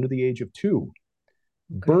children under the age of 2.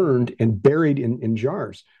 Okay. burned and buried in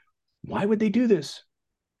jars. Why would they do this?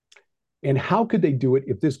 And how could they do it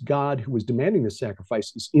if this God who was demanding this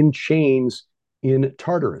sacrifice is in chains in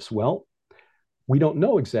Tartarus? Well, we don't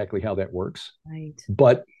know exactly how that works, Right.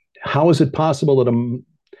 but how is it possible that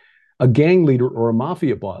a gang leader or a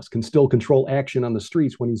mafia boss can still control action on the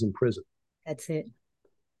streets when he's in prison? That's it.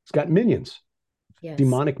 He's got minions, Yes.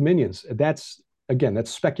 demonic minions. That's again,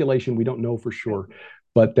 that's speculation. We don't know for Right. sure,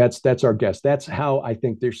 but that's our guess. That's how I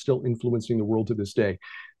think they're still influencing the world to this day.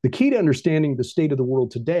 The key to understanding the state of the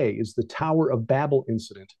world today is the Tower of Babel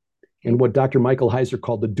incident Okay. and what Dr. Michael Heiser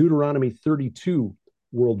called the Deuteronomy 32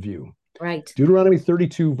 worldview. Right. Deuteronomy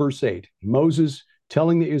 32, verse 8, Moses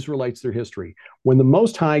telling the Israelites their history. When the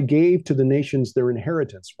Most High gave to the nations their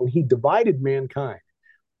inheritance, when he divided mankind,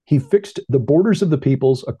 he fixed the borders of the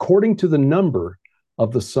peoples according to the number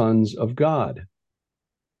of the sons of God.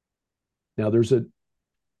 Now, there's a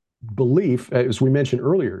belief, as we mentioned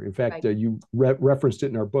earlier, in fact, Right. you referenced it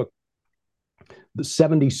in our book, the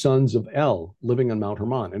 70 sons of El living on Mount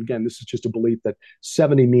Hermon. And again, this is just a belief that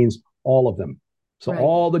 70 means all of them. So Right.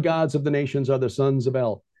 all the gods of the nations are the sons of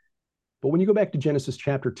El. But when you go back to Genesis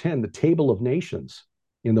chapter 10, the table of nations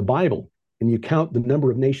in the Bible, and you count the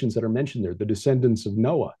number of nations that are mentioned there, the descendants of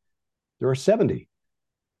Noah, there are 70.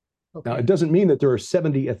 Now, it Okay. doesn't mean that there are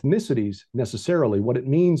 70 ethnicities necessarily. What it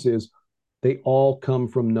means is they all come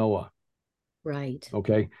from Noah. Right.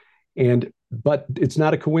 Okay. But it's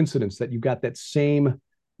not a coincidence that you've got that same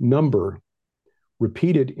number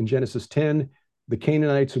repeated in Genesis 10. The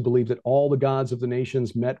Canaanites who believed that all the gods of the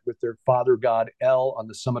nations met with their father god El on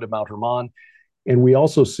the summit of Mount Hermon. And we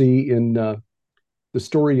also see in the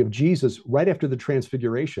story of Jesus right after the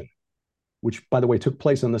transfiguration, which, by the way, took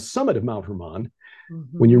place on the summit of Mount Hermon.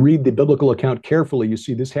 When you Mm-hmm. read the biblical account carefully, you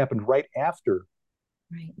see this happened right after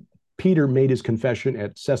Right. Peter made his confession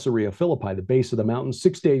at Caesarea Philippi, the base of the mountain.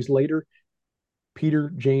 6 days later,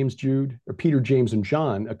 Peter, James, and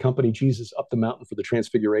John accompany Jesus up the mountain for the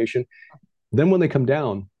transfiguration. Then when they come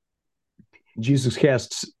down, Jesus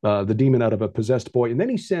casts the demon out of a possessed boy, and then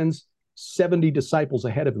he sends 70 disciples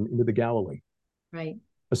ahead of him into the Galilee, Right.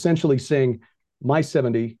 essentially saying, my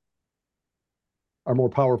 70 are more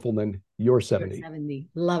powerful than your You're 70. 70.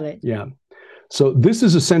 Love it. Yeah. So this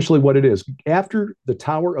is essentially what it is. After the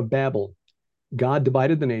Tower of Babel, God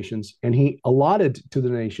divided the nations and he allotted to the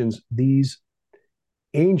nations these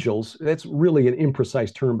angels. That's really an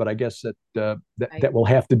imprecise term, but I guess Right. that will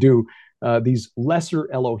have to do. These lesser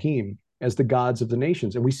Elohim as the gods of the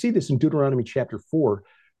nations. And we see this in Deuteronomy chapter 4,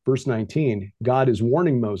 verse 19. God is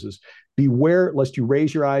warning Moses, beware lest you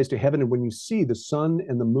raise your eyes to heaven, and when you see the sun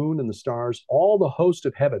and the moon and the stars, all the host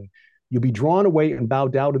of heaven, you'll be drawn away and bow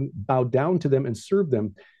down to them and serve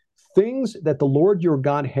them, things that the Lord your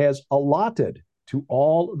God has allotted to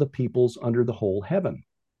all the peoples under the whole heaven.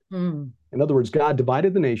 Mm. In other words, God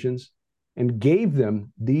divided the nations and gave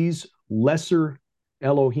them these lesser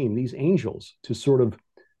Elohim, these angels, to sort of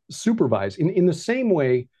supervise in the same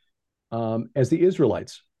way as the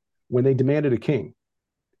Israelites when they demanded a king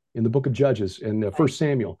in the book of Judges and Right. First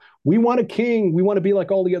Samuel. We want a king. We want to be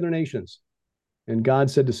like all the other nations. And God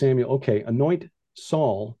said to Samuel, okay, anoint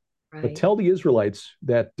Saul, but Right. tell the Israelites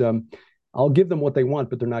that I'll give them what they want,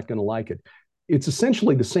 but they're not going to like it. It's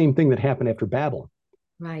essentially the same thing that happened after Babel.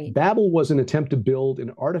 Right. Babel was an attempt to build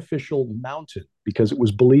an artificial mountain because it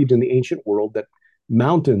was believed in the ancient world that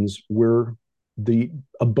mountains were the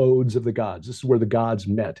abodes of the gods. This is where the gods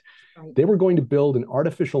met. Right. They were going to build an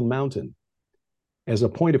artificial mountain as a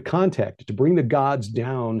point of contact to bring the gods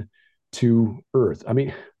down to earth. I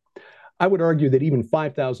mean, I would argue that even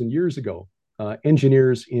 5,000 years ago,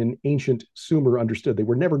 engineers in ancient Sumer understood they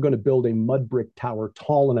were never going to build a mud brick tower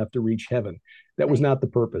tall enough to reach heaven. That was Right. not the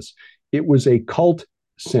purpose. It was a cult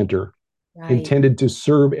center Right. intended to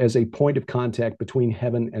serve as a point of contact between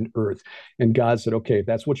heaven and earth. And God said, okay, if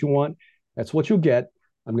that's what you want, that's what you'll get.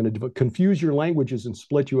 I'm going to confuse your languages and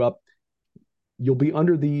split you up. You'll be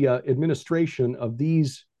under the administration of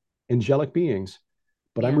these angelic beings,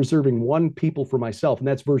 but I'm Yeah. reserving one people for myself. And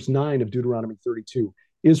that's verse 9 of Deuteronomy 32.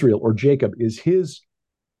 Israel or Jacob is his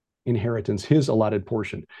inheritance, his allotted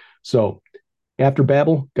portion. So after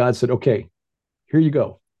Babel, God said, okay, here you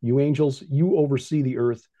go. You angels, you oversee the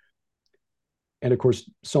earth. And of course,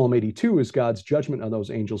 Psalm 82 is God's judgment on those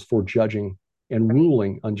angels for judging and Right.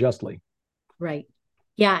 ruling unjustly. Right.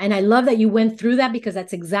 Yeah. And I love that you went through that because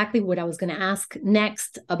that's exactly what I was going to ask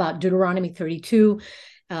next about Deuteronomy 32,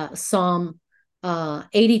 Psalm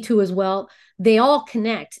 82 as well. They all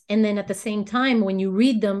connect. And then at the same time, when you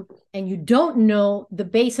read them and you don't know the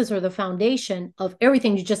basis or the foundation of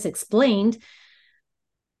everything you just explained,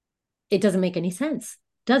 it doesn't make any sense,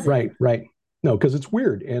 does it? Right, right. No, because it's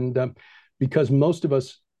weird. And because most of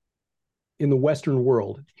us in the Western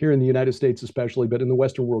world, here in the United States especially, but in the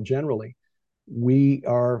Western world generally, we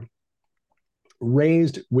are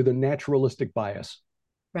raised with a naturalistic bias.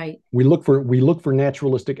 Right. We look for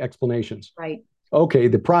naturalistic explanations. Right. Okay,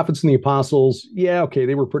 the prophets and the apostles, yeah, okay,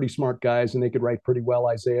 they were pretty smart guys and they could write pretty well.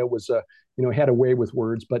 Isaiah was, had a way with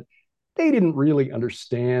words, but they didn't really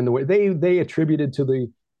understand the way they attributed to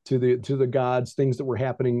the gods things that were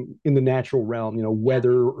happening in the natural realm, Yeah.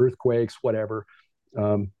 weather, earthquakes, whatever.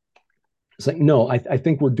 Um, it's like no, I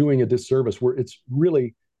think we're doing a disservice. Where it's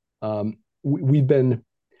really we've been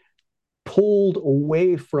pulled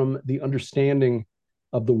away from the understanding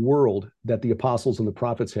of the world that the apostles and the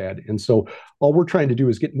prophets had. And so all we're trying to do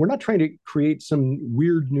is we're not trying to create some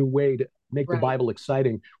weird new way to make the Right. Bible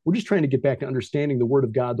exciting. We're just trying to get back to understanding the word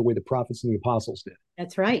of God the way the prophets and the apostles did.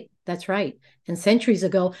 That's right. That's right. And centuries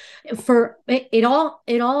ago, for it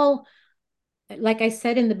all, like I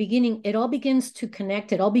said in the beginning, it all begins to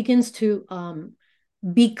connect. It all begins to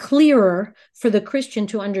be clearer for the Christian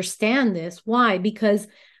to understand this. Why? Because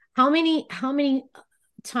how many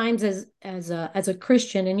times as a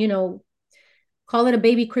Christian, and call it a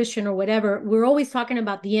baby Christian or whatever, we're always talking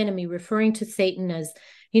about the enemy, referring to Satan as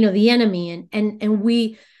the enemy, and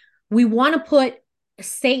we want to put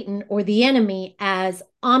Satan or the enemy as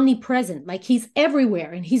omnipresent, like he's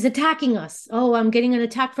everywhere and he's attacking us. Oh, I'm getting an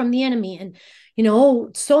attack from the enemy, and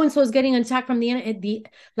oh, so and so is getting an attack from the enemy.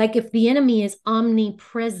 Like if the enemy is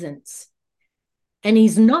omnipresent, and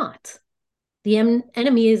he's not, the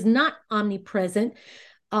enemy is not omnipresent.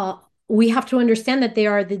 Uh, we have to understand that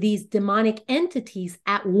there are these demonic entities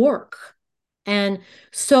at work. And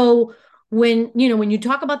so when you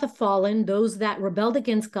talk about the fallen, those that rebelled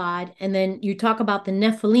against God, and then you talk about the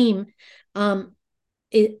Nephilim,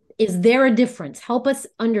 is there a difference? Help us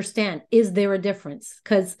understand. Is there a difference?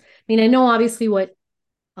 Because I know obviously what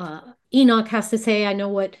uh, Enoch has to say. I know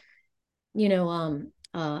what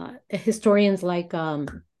historians like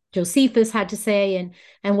Josephus had to say,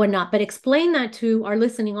 and whatnot. But explain that to our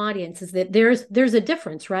listening audience, is that there's a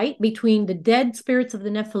difference, right, between the dead spirits of the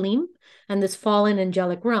Nephilim and this fallen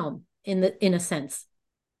angelic realm in a sense.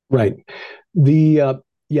 Right. The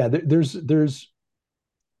Yeah, there's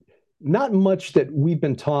not much that we've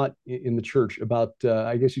been taught in the church about,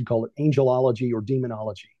 I guess you'd call it angelology or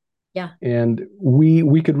demonology. Yeah. And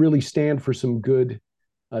we could really stand for some good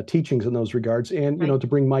teachings in those regards. And Right. to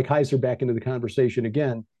bring Mike Heiser back into the conversation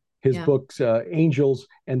again, his Yeah. books Angels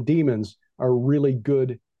and Demons are really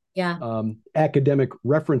good Yeah. academic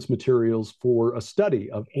reference materials for a study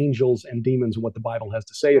of angels and demons and what the Bible has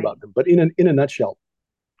to say Right. about them. But in a nutshell,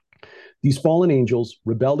 these fallen angels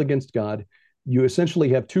rebelled against God. You essentially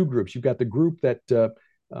have two groups. You've got the group that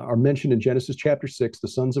are mentioned in Genesis chapter 6, the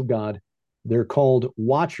sons of God. They're called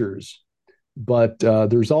watchers, but there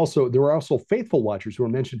are also faithful watchers who are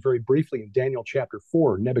mentioned very briefly in Daniel chapter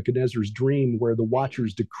 4, Nebuchadnezzar's dream, where the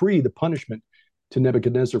watchers decree the punishment to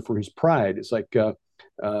Nebuchadnezzar for his pride. It's like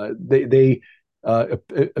they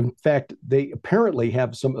in fact, they apparently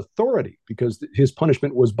have some authority because his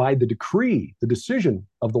punishment was by the decree, the decision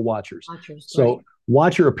of the watchers. Watchers. So, Right.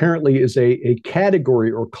 watcher apparently is a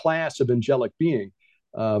category or class of angelic being.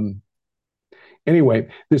 Um, anyway,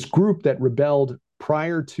 this group that rebelled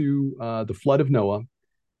prior to the flood of Noah,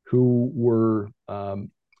 who were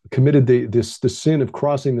committed the sin of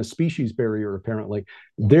crossing the species barrier. Apparently,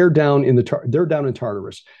 Yeah. they're down in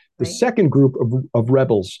Tartarus. The Right. second group of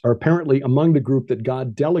rebels are apparently among the group that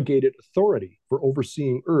God delegated authority for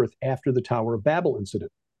overseeing Earth after the Tower of Babel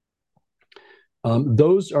incident.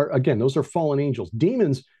 Those are fallen angels.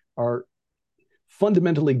 Demons are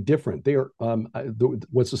fundamentally different. They are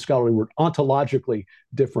what's the scholarly word? Ontologically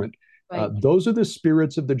different. Right. Those are the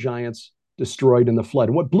spirits of the giants destroyed in the flood.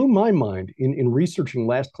 And what blew my mind in researching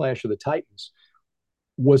Last Clash of the Titans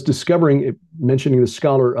was discovering, mentioning the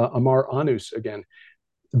scholar Amar Anus again,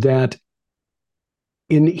 that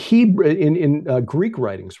in Hebrew, in Greek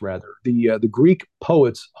writings, rather, the Greek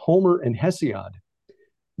poets Homer and Hesiod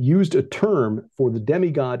used a term for the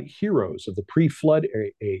demigod heroes of the pre-flood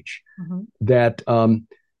age Mhm. that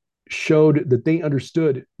showed that they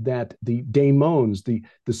understood that the daemons, the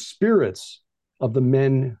spirits of the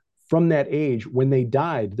men from that age, when they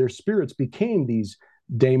died, their spirits became these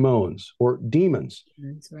daemons or demons.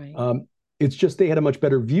 That's right. It's just they had a much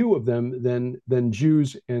better view of them than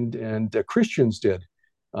Jews and Christians did.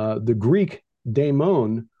 The Greek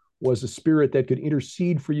daemon was a spirit that could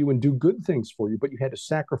intercede for you and do good things for you, but you had to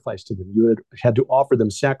sacrifice to them. You had to offer them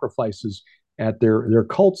sacrifices at their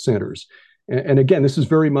cult centers. And again, this is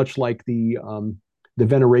very much like the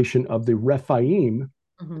veneration of the Rephaim,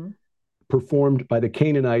 Mhm. performed by the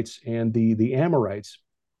Canaanites and the Amorites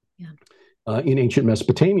Yeah. in ancient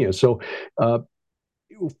Mesopotamia. So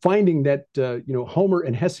finding that Homer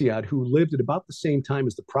and Hesiod, who lived at about the same time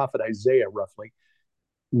as the prophet Isaiah, roughly,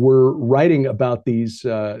 were writing about these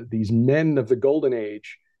men of the Golden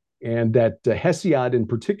Age, and that Hesiod in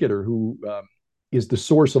particular, who is the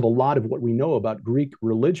source of a lot of what we know about Greek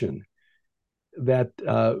religion, that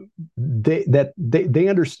they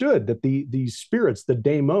understood that these spirits, the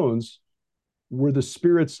daemons, were the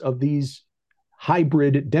spirits of these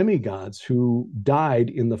hybrid demigods who died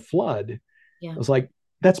in the flood. Yeah. I was like,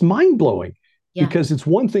 that's mind blowing, Yeah. because it's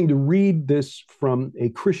one thing to read this from a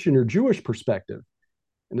Christian or Jewish perspective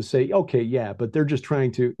and to say, okay, yeah, but they're just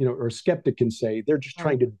trying to, or a skeptic can say, they're just Right.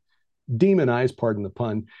 trying to demonize, pardon the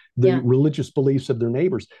pun, the Yeah. religious beliefs of their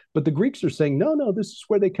neighbors. But the Greeks are saying, no, no, this is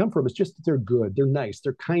where they come from. It's just that they're good, they're nice,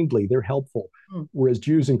 they're kindly, they're helpful. Mm. Whereas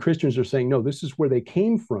Jews and Christians are saying, no, this is where they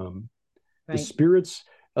came from. The Right. spirits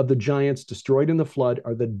of the giants destroyed in the flood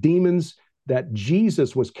are the demons that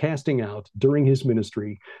Jesus was casting out during his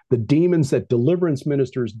ministry, the demons that deliverance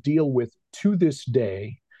ministers deal with to this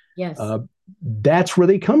day. Yes. That's where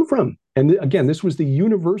they come from. And again, this was the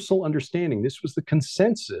universal understanding. This was the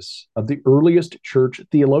consensus of the earliest church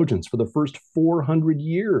theologians for the first 400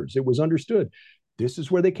 years. It was understood. This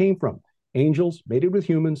is where they came from. Angels mated with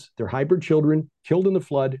humans, their hybrid children killed in the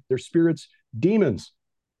flood, their spirits, demons.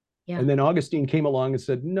 Yeah. And then Augustine came along and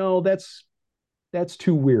said, no, that's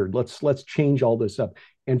too weird. Let's change all this up.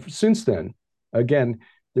 And since then, again,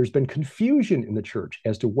 there's been confusion in the church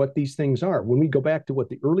as to what these things are. When we go back to what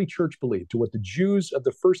the early church believed, to what the Jews of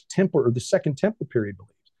the first temple or the second temple period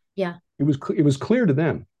believed, Yeah. it was clear to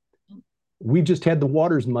them. We just had the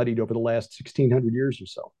waters muddied over the last 1600 years or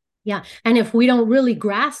so. Yeah. And if we don't really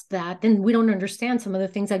grasp that, then we don't understand some of the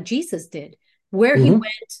things that Jesus did, where he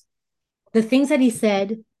went, the things that he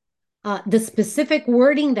said, the specific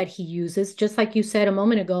wording that he uses. Just like you said a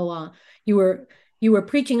moment ago, you were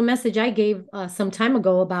preaching a message I gave some time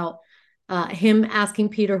ago about him asking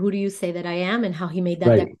Peter, "Who do you say that I am?" and how he made that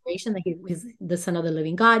Right. declaration that he was the Son of the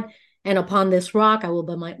living God, and upon this rock I will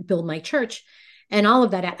build my church, and all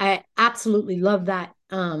of that. I absolutely love that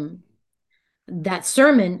that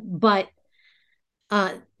sermon, but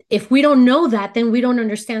if we don't know that, then we don't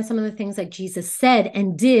understand some of the things that Jesus said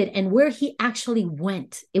and did and where he actually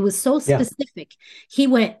went. It was so Yeah. specific. He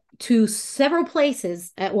went to several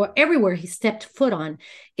places, or everywhere he stepped foot on.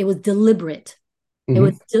 It was deliberate. It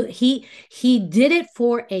was he did it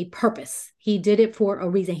for a purpose. He did it for a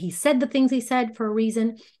reason. He said the things he said for a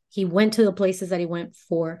reason. He went to the places that he went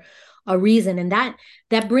for a reason. And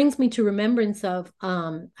that brings me to remembrance of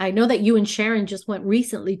I know that you and Sharon just went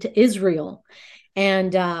recently to Israel,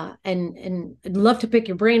 and I'd love to pick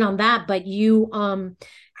your brain on that, but you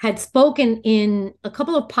had spoken in a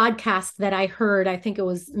couple of podcasts that I heard. I think it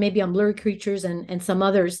was maybe on Blurry Creatures and some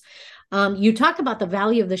others. You talked about the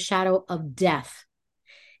valley of the shadow of death.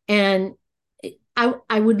 And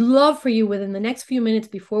I would love for you, within the next few minutes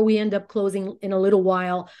before we end up closing in a little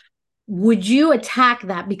while, would you attack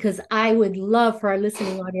that? Because I would love for our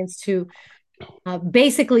listening audience to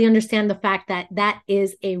basically understand the fact that that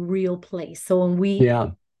is a real place. So when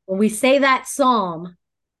we say that psalm,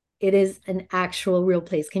 it is an actual real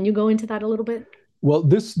place. Can you go into that a little bit? Well,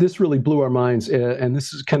 this really blew our minds, and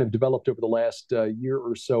this has kind of developed over the last year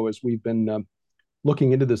or so as we've been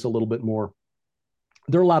looking into this a little bit more.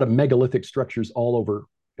 There are a lot of megalithic structures all over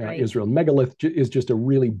Israel. Megalith is just a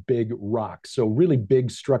really big rock, so really big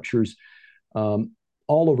structures all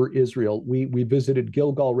over Israel. We visited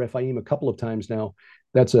Gilgal Rephaim a couple of times now.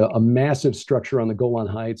 That's a massive structure on the Golan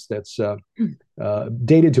Heights that's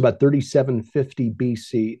dated to about 3750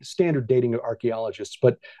 BC, standard dating of archaeologists.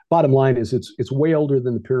 But bottom line is it's way older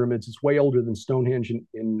than the pyramids. It's way older than Stonehenge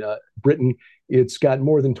in Britain. It's got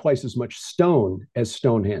more than twice as much stone as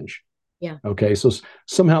Stonehenge. Yeah. Okay. So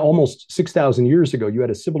somehow almost 6,000 years ago, you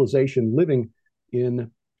had a civilization living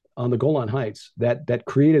on the Golan Heights that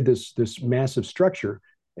created this massive structure.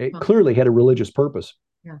 It clearly had a religious purpose.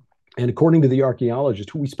 Yeah. And according to the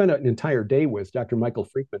archaeologist, who we spent an entire day with, Dr. Michael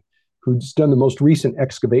Freakman, who's done the most recent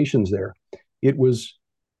excavations there, it was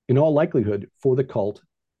in all likelihood for the cult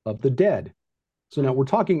of the dead. So now we're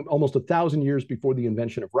talking almost 1,000 years before the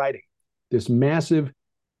invention of writing. This massive,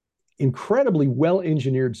 incredibly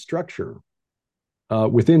well-engineered structure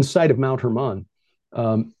within sight of Mount Hermon.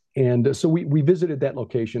 And so we visited that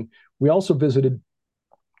location. We also visited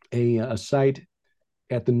a site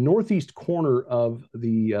at the northeast corner of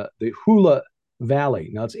the Hula Valley.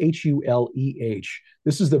 Now it's Huleh.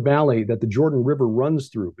 This is the valley that the Jordan River runs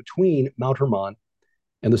through between Mount Hermon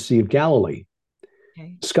and the Sea of Galilee.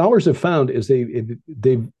 Okay. Scholars have found as they've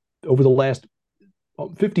over the last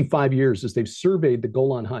 55 years, as they've surveyed the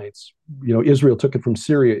Golan Heights, Israel took it from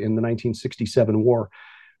Syria in the 1967 war.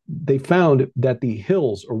 They found that the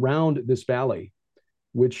hills around this valley,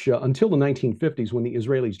 which until the 1950s, when the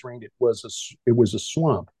Israelis drained it, was a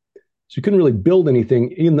swamp. So you couldn't really build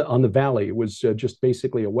anything on the valley. It was just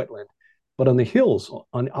basically a wetland. But on the hills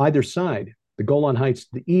on either side, the Golan Heights to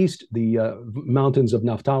the east, the mountains of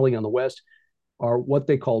Naphtali on the west, are what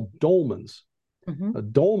they call dolmens. Mm-hmm.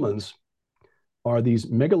 Dolmens are these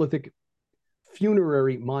megalithic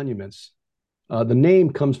funerary monuments. The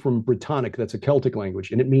name comes from Brittonic, that's a Celtic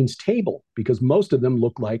language, and it means table because most of them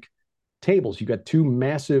look like tables. You've got two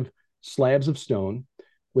massive slabs of stone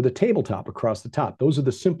with a tabletop across the top. Those are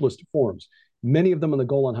the simplest forms. Many of them on the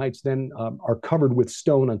Golan Heights then are covered with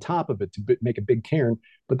stone on top of it to make a big cairn,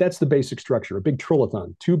 but that's the basic structure, a big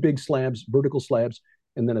trilithon, two big slabs, vertical slabs,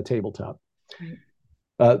 and then a tabletop.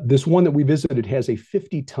 This one that we visited has a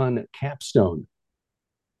 50-ton capstone.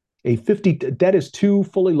 That is two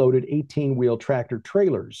fully loaded 18-wheel tractor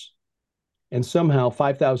trailers. And somehow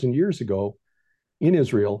 5,000 years ago in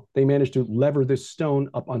Israel, they managed to lever this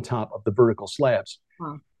stone up on top of the vertical slabs.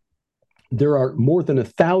 Wow. There are more than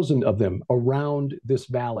 1,000 of them around this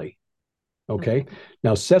valley. Okay.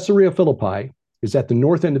 Now, Caesarea Philippi is at the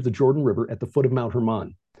north end of the Jordan River at the foot of Mount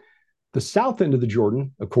Hermon. The south end of the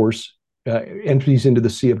Jordan, of course, enters into the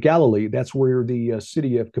Sea of Galilee. That's where the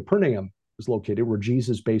city of Capernaum is located, where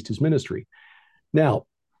Jesus based his ministry. Now,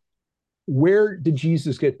 where did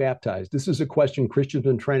Jesus get baptized? This is a question Christians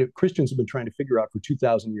have been trying to figure out for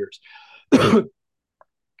 2,000 years.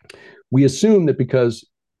 We assume that because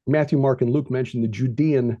Matthew, Mark, and Luke mention the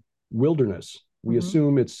Judean wilderness, we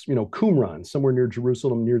assume it's Qumran, somewhere near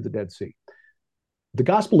Jerusalem, near the Dead Sea. The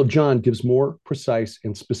Gospel of John gives more precise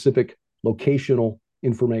and specific locational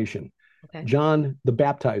information. Okay. John the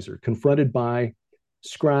Baptizer, confronted by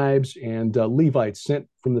scribes and Levites sent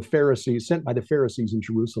by the Pharisees in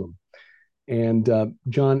Jerusalem. And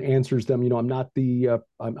John answers them, I'm not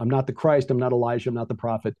the Christ, I'm not Elijah, I'm not the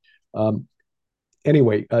prophet.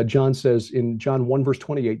 Anyway, John says in John 1, verse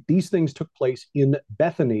 28, these things took place in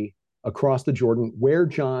Bethany across the Jordan, where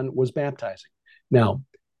John was baptizing. Now,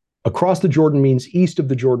 across the Jordan means east of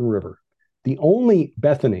the Jordan River. The only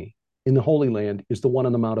Bethany in the Holy Land is the one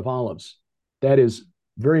on the Mount of Olives. That is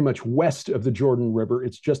very much west of the Jordan River.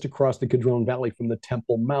 It's just across the Kidron Valley from the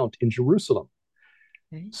Temple Mount in Jerusalem.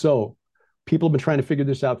 Okay. So people have been trying to figure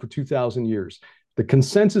this out for 2,000 years. The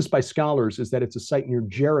consensus by scholars is that it's a site near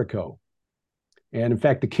Jericho. And in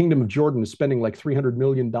fact, the Kingdom of Jordan is spending like $300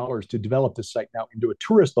 million to develop this site now into a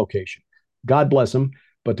tourist location. God bless them.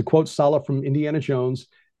 But to quote Sala from Indiana Jones,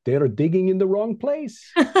 they're digging in the wrong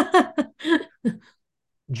place.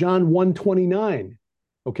 John 1:29.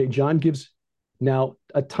 Okay, John gives now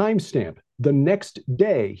a timestamp. The next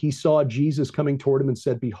day, he saw Jesus coming toward him and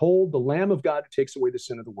said, behold, the Lamb of God who takes away the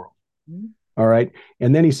sin of the world. Mm-hmm. All right.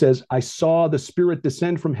 And then he says, I saw the Spirit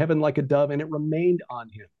descend from heaven like a dove, and it remained on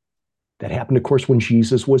him. That happened, of course, when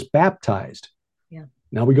Jesus was baptized. Yeah.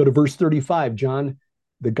 Now we go to verse 35. John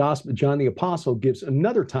the Apostle gives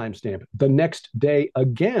another timestamp. The next day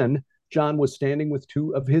again, John was standing with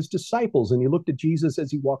two of his disciples, and he looked at Jesus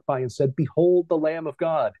as he walked by and said, behold, the Lamb of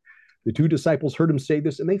God. The two disciples heard him say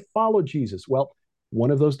this, and they followed Jesus. Well,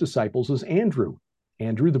 one of those disciples was Andrew,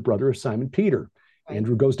 the brother of Simon Peter. Right.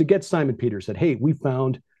 Andrew goes to get Simon Peter, said, hey, we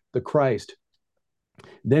found the Christ.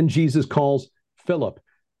 Then Jesus calls Philip.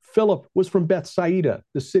 Philip was from Bethsaida,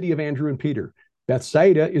 the city of Andrew and Peter.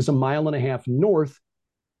 Bethsaida is 1.5 miles north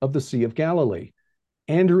of the Sea of Galilee.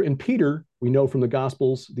 Andrew and Peter, we know from the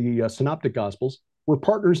Gospels, the Synoptic Gospels, were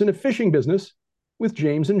partners in a fishing business with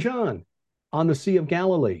James and John on the Sea of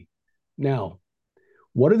Galilee. Now,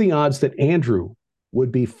 what are the odds that Andrew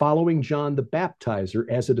would be following John the Baptizer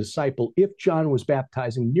as a disciple if John was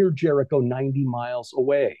baptizing near Jericho, 90 miles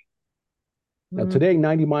away? Now, today,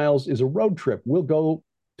 90 miles is a road trip. We'll go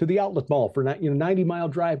to the outlet mall for 90-mile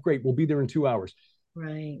drive. Great. We'll be there in 2 hours.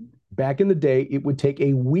 Right. Back in the day, it would take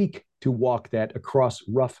a week to walk that across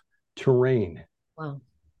rough terrain. Wow.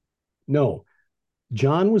 No,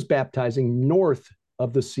 John was baptizing north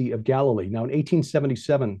of the Sea of Galilee. Now, in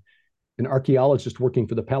 1877, an archaeologist working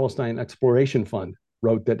for the Palestine Exploration Fund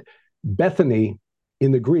wrote that Bethany,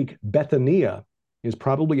 in the Greek, Bethania, is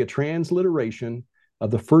probably a transliteration of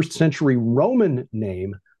the first century Roman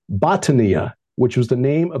name, Botania, which was the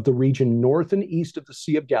name of the region north and east of the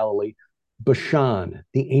Sea of Galilee, Bashan,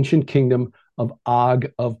 the ancient kingdom of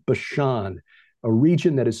Og of Bashan, a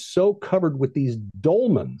region that is so covered with these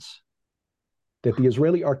dolmens that the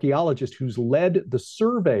Israeli archaeologist who's led the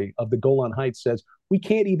survey of the Golan Heights says we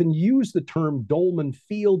can't even use the term dolmen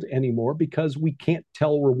field anymore because we can't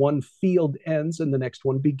tell where one field ends and the next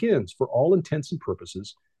one begins. For all intents and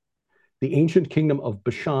purposes, the ancient kingdom of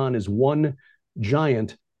Bashan is one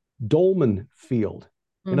giant dolmen field.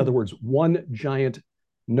 In other words, one giant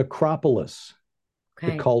necropolis.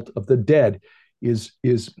 Okay. The cult of the dead is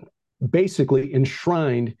basically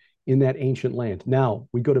enshrined in that ancient land. Now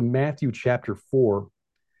we go to Matthew chapter 4,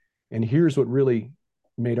 and here's what really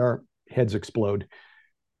made our heads explode.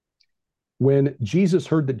 When Jesus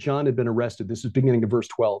heard that John had been arrested, this is beginning of verse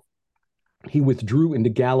 12, he withdrew into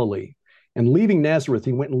Galilee. And leaving Nazareth,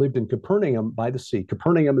 he went and lived in Capernaum by the sea.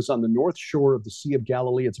 Capernaum is on the north shore of the Sea of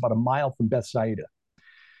Galilee. It's about a mile from Bethsaida,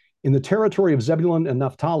 in the territory of Zebulun and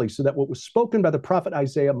Naphtali, so that what was spoken by the prophet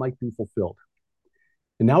Isaiah might be fulfilled.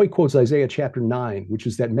 And now he quotes Isaiah chapter 9, which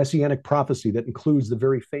is that messianic prophecy that includes the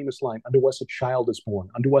very famous line, unto us a child is born,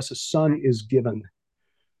 unto us a son is given.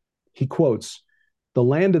 He quotes, the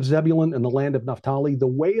land of Zebulun and the land of Naphtali, the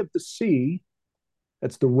way of the sea,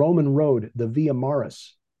 that's the Roman road, the Via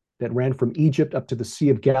Maris, that ran from Egypt up to the Sea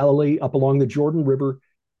of Galilee, up along the Jordan River,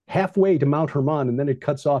 halfway to Mount Hermon, and then it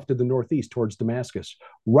cuts off to the northeast towards Damascus,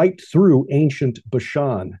 right through ancient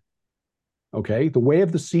Bashan. Okay, the way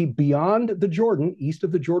of the sea beyond the Jordan, east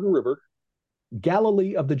of the Jordan River,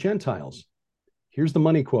 Galilee of the Gentiles. Here's the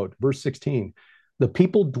money quote, verse 16. The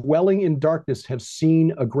people dwelling in darkness have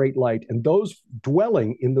seen a great light, and those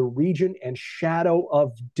dwelling in the region and shadow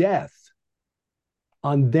of death,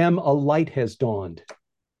 on them a light has dawned.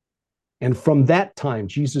 And from that time,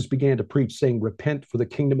 Jesus began to preach, saying, repent, for the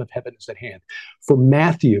kingdom of heaven is at hand. For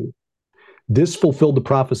Matthew, this fulfilled the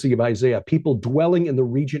prophecy of Isaiah. People dwelling in the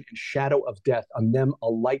region and shadow of death, on them a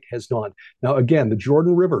light has dawned. Now, again, the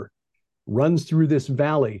Jordan River runs through this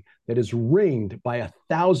valley that is ringed by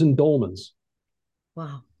 1,000 dolmens.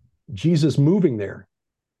 Wow. Jesus moving there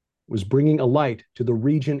was bringing a light to the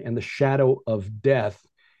region and the shadow of death.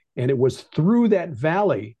 And it was through that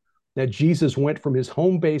valley that Jesus went from his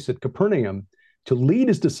home base at Capernaum to lead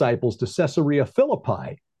his disciples to Caesarea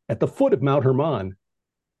Philippi at the foot of Mount Hermon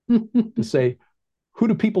to say, who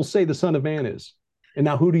do people say the Son of Man is? And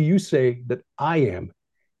now who do you say that I am?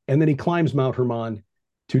 And then he climbs Mount Hermon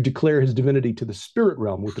to declare his divinity to the spirit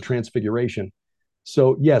realm with the transfiguration.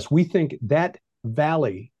 So yes, we think that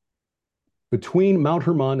valley between Mount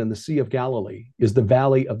Hermon and the Sea of Galilee is the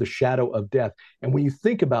valley of the shadow of death. And when you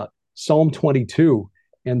think about Psalm 22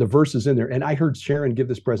 and the verses in there, and I heard Sharon give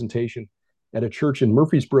this presentation at a church in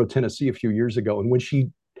Murfreesboro, Tennessee a few years ago. And when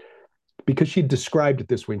because she described it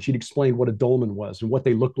this way, and she'd explained what a dolmen was and what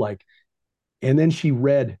they looked like. And then she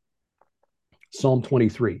read Psalm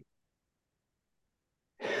 23.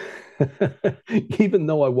 Even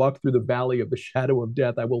though I walk through the valley of the shadow of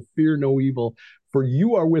death, I will fear no evil, for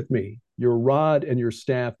you are with me. Your rod and your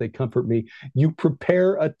staff, they comfort me. You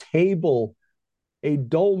prepare a table, a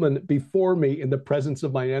dolmen before me in the presence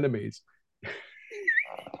of my enemies.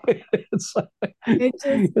 It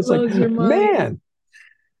just blows your mind.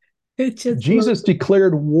 Man, Jesus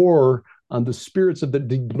declared war on the spirits of the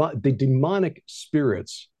demonic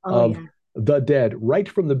spirits of the dead right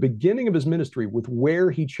from the beginning of his ministry, with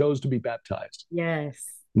where he chose to be baptized. Yes.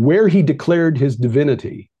 Where he declared his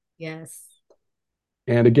divinity. Yes.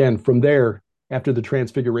 And again, from there, after the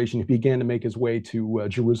transfiguration, he began to make his way to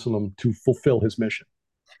Jerusalem to fulfill his mission.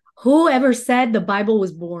 Whoever said the Bible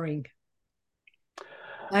was boring?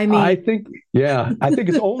 I think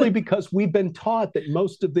it's only because we've been taught that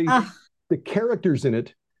most of the characters in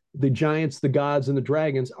it, the giants, the gods, and the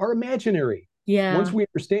dragons, are imaginary. Yeah. Once we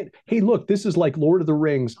understand, hey, look, this is like Lord of the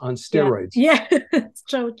Rings on steroids. Yeah, it's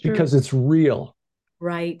so true. Because it's real.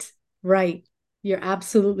 Right. You're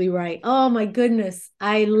absolutely right. Oh my goodness.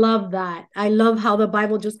 I love that. I love how the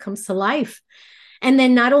Bible just comes to life. And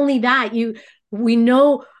then not only that, we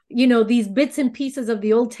know, these bits and pieces of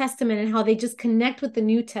the Old Testament and how they just connect with the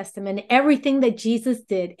New Testament, everything that Jesus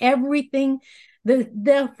did, everything,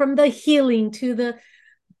 from the healing to the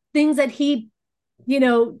things that he,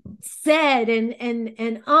 said and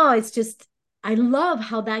it's just, I love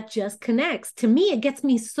how that just connects. To me, it gets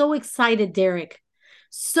me so excited, Derek.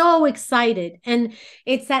 So excited. And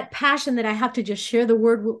it's that passion that I have to just share the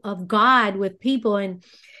word of God with people. And,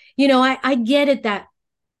 I get it that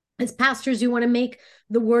as pastors, you want to make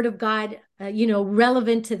the word of God,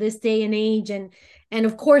 relevant to this day and age. And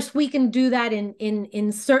of course, we can do that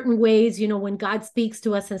in certain ways, when God speaks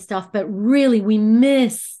to us and stuff. But really, we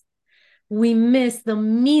miss the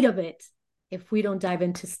meat of it if we don't dive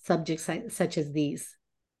into subjects such as these.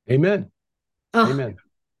 Amen. Amen.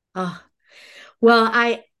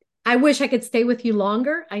 Well, I wish I could stay with you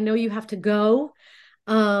longer. I know you have to go.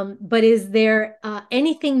 But is there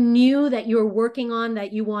anything new that you're working on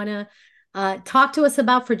that you want to talk to us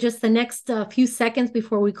about for just the next few seconds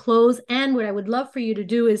before we close? And what I would love for you to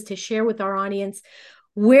do is to share with our audience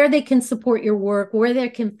where they can support your work, where they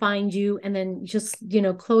can find you, and then just,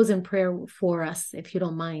 close in prayer for us, if you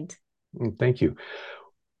don't mind. Thank you.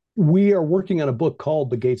 We are working on a book called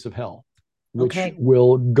The Gates of Hell, which Okay.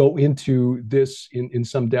 will go into this in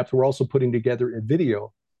some depth. We're also putting together a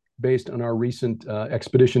video based on our recent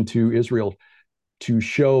expedition to Israel to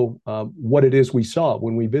show what it is we saw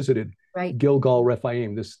when we visited Right. Gilgal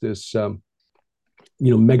Rephaim, this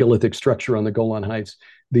megalithic structure on the Golan Heights.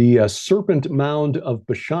 The Serpent Mound of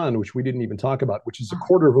Bashan, which we didn't even talk about, which is a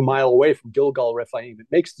quarter of a mile away from Gilgal Rephaim. It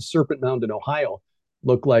makes the Serpent Mound in Ohio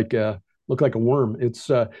look like a worm. It's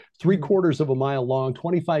 3/4 of a mile long,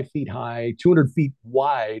 25 feet high, 200 feet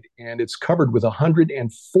wide, and it's covered with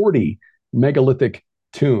 140 megalithic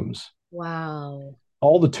tombs. Wow.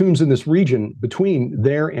 All the tombs in this region between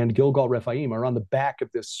there and Gilgal Rephaim are on the back of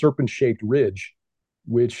this serpent-shaped ridge,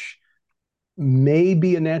 which may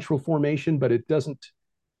be a natural formation, but it doesn't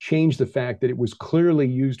change the fact that it was clearly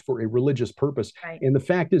used for a religious purpose. Right. And the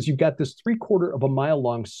fact is, you've got this 3/4 of a mile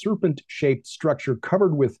long serpent-shaped structure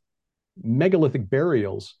covered with megalithic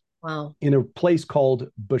burials. Wow. In a place called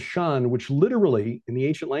Bashan, which literally in the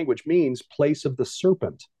ancient language means place of the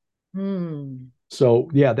serpent. So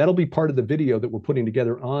yeah, that'll be part of the video that we're putting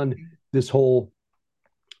together on this whole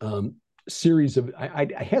series of, I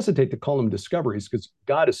hesitate to call them discoveries, because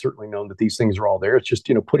God has certainly known that these things are all there. It's just,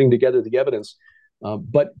 putting together the evidence,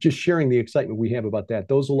 but just sharing the excitement we have about that.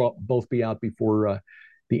 Those will both be out before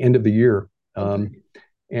the end of the year.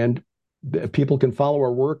 And people can follow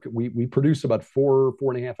our work. We produce about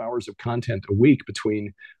 4.5 hours of content a week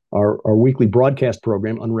between our weekly broadcast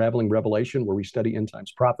program, Unraveling Revelation, where we study end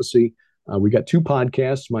times prophecy. We got 2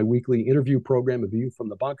 podcasts, my weekly interview program, A View from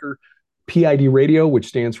the Bunker, PID Radio, which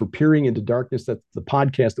stands for Peering into Darkness. That's the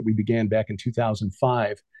podcast that we began back in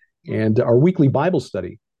 2005. And our weekly Bible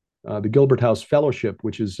study, the Gilbert House Fellowship,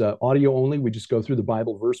 which is audio only. We just go through the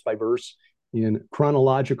Bible verse by verse in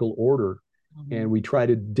chronological order. And we try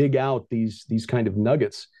to dig out these kind of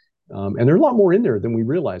nuggets. And there are a lot more in there than we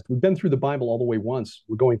realized. We've been through the Bible all the way once.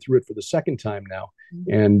 We're going through it for the second time now.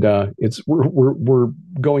 And we're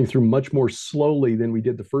going through much more slowly than we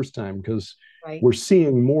did the first time, because we're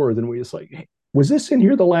seeing more than we just like, hey, was this in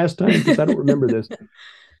here the last time? Because I don't remember this.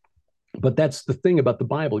 But that's the thing about the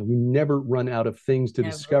Bible. You never run out of things to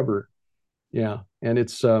discover. Yeah. And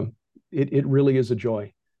it really is a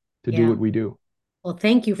joy to do what we do. Well,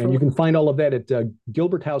 thank you for. And you can find all of that at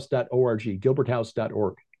gilberthouse.org,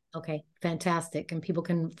 gilberthouse.org. Okay, fantastic. And people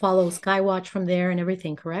can follow Skywatch from there and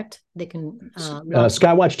everything, correct? They can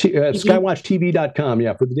skywatchtv.com.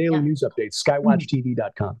 Yeah, for the daily news updates,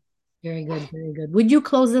 skywatchtv.com. Very good, very good. Would you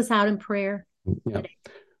close this out in prayer? Yeah.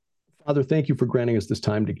 Father, thank you for granting us this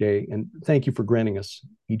time today, and thank you for granting us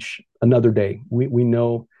another day. We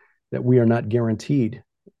know that we are not guaranteed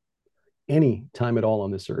any time at all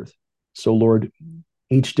on this earth. So, Lord,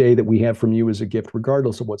 each day that we have from you is a gift,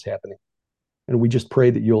 regardless of what's happening. And we just pray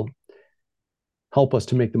that you'll help us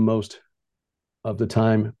to make the most of the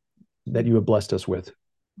time that you have blessed us with,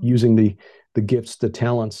 using the gifts, the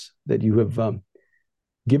talents that you have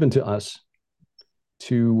given to us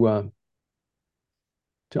to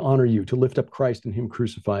honor you, to lift up Christ and him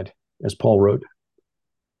crucified, as Paul wrote.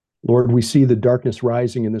 Lord, we see the darkness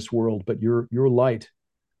rising in this world, but your light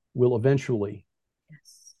will eventually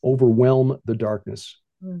overwhelm the darkness.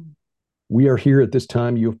 We are here at this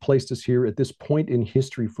time. You have placed us here at this point in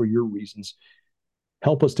history for your reasons.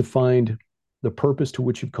 Help us to find the purpose to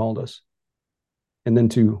which you've called us, and then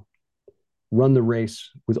to run the race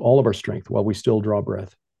with all of our strength while we still draw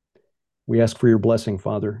breath. We ask for your blessing,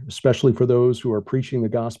 Father, especially for those who are preaching the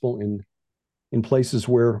gospel in places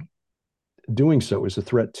where doing so is a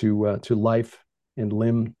threat to life and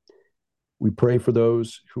limb. We pray for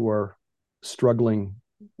those who are struggling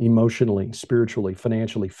emotionally, spiritually,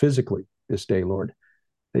 financially, physically this day, Lord,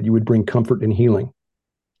 that you would bring comfort and healing.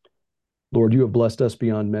 Lord, you have blessed us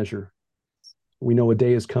beyond measure. We know a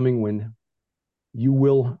day is coming when you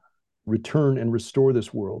will return and restore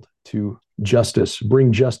this world to justice,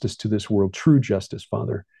 bring justice to this world, true justice,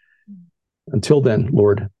 Father. Until then,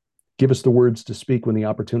 Lord, give us the words to speak when the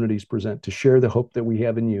opportunities present, to share the hope that we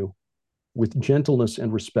have in you with gentleness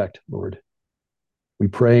and respect, Lord. We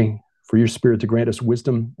pray for your Spirit to grant us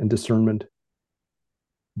wisdom and discernment,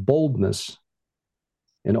 boldness,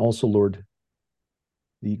 and also, Lord,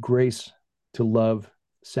 the grace to love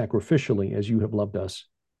sacrificially as you have loved us.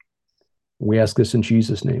 We ask this in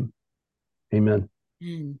Jesus' name. Amen.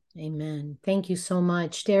 Amen. Amen. Thank you so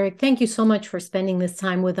much, Derek. Thank you so much for spending this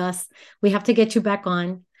time with us. We have to get you back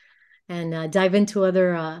on and dive into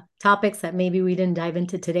other topics that maybe we didn't dive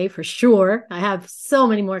into today for sure. I have so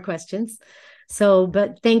many more questions. So,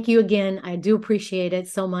 but thank you again. I do appreciate it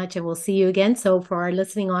so much, and we'll see you again. So, for our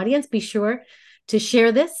listening audience, be sure to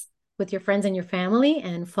share this with your friends and your family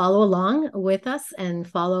and follow along with us and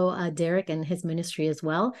follow Derek and his ministry as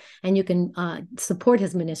well. And you can support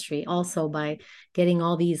his ministry also by getting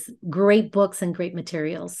all these great books and great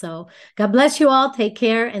materials. So, God bless you all. Take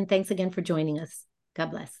care. And thanks again for joining us.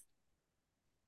 God bless.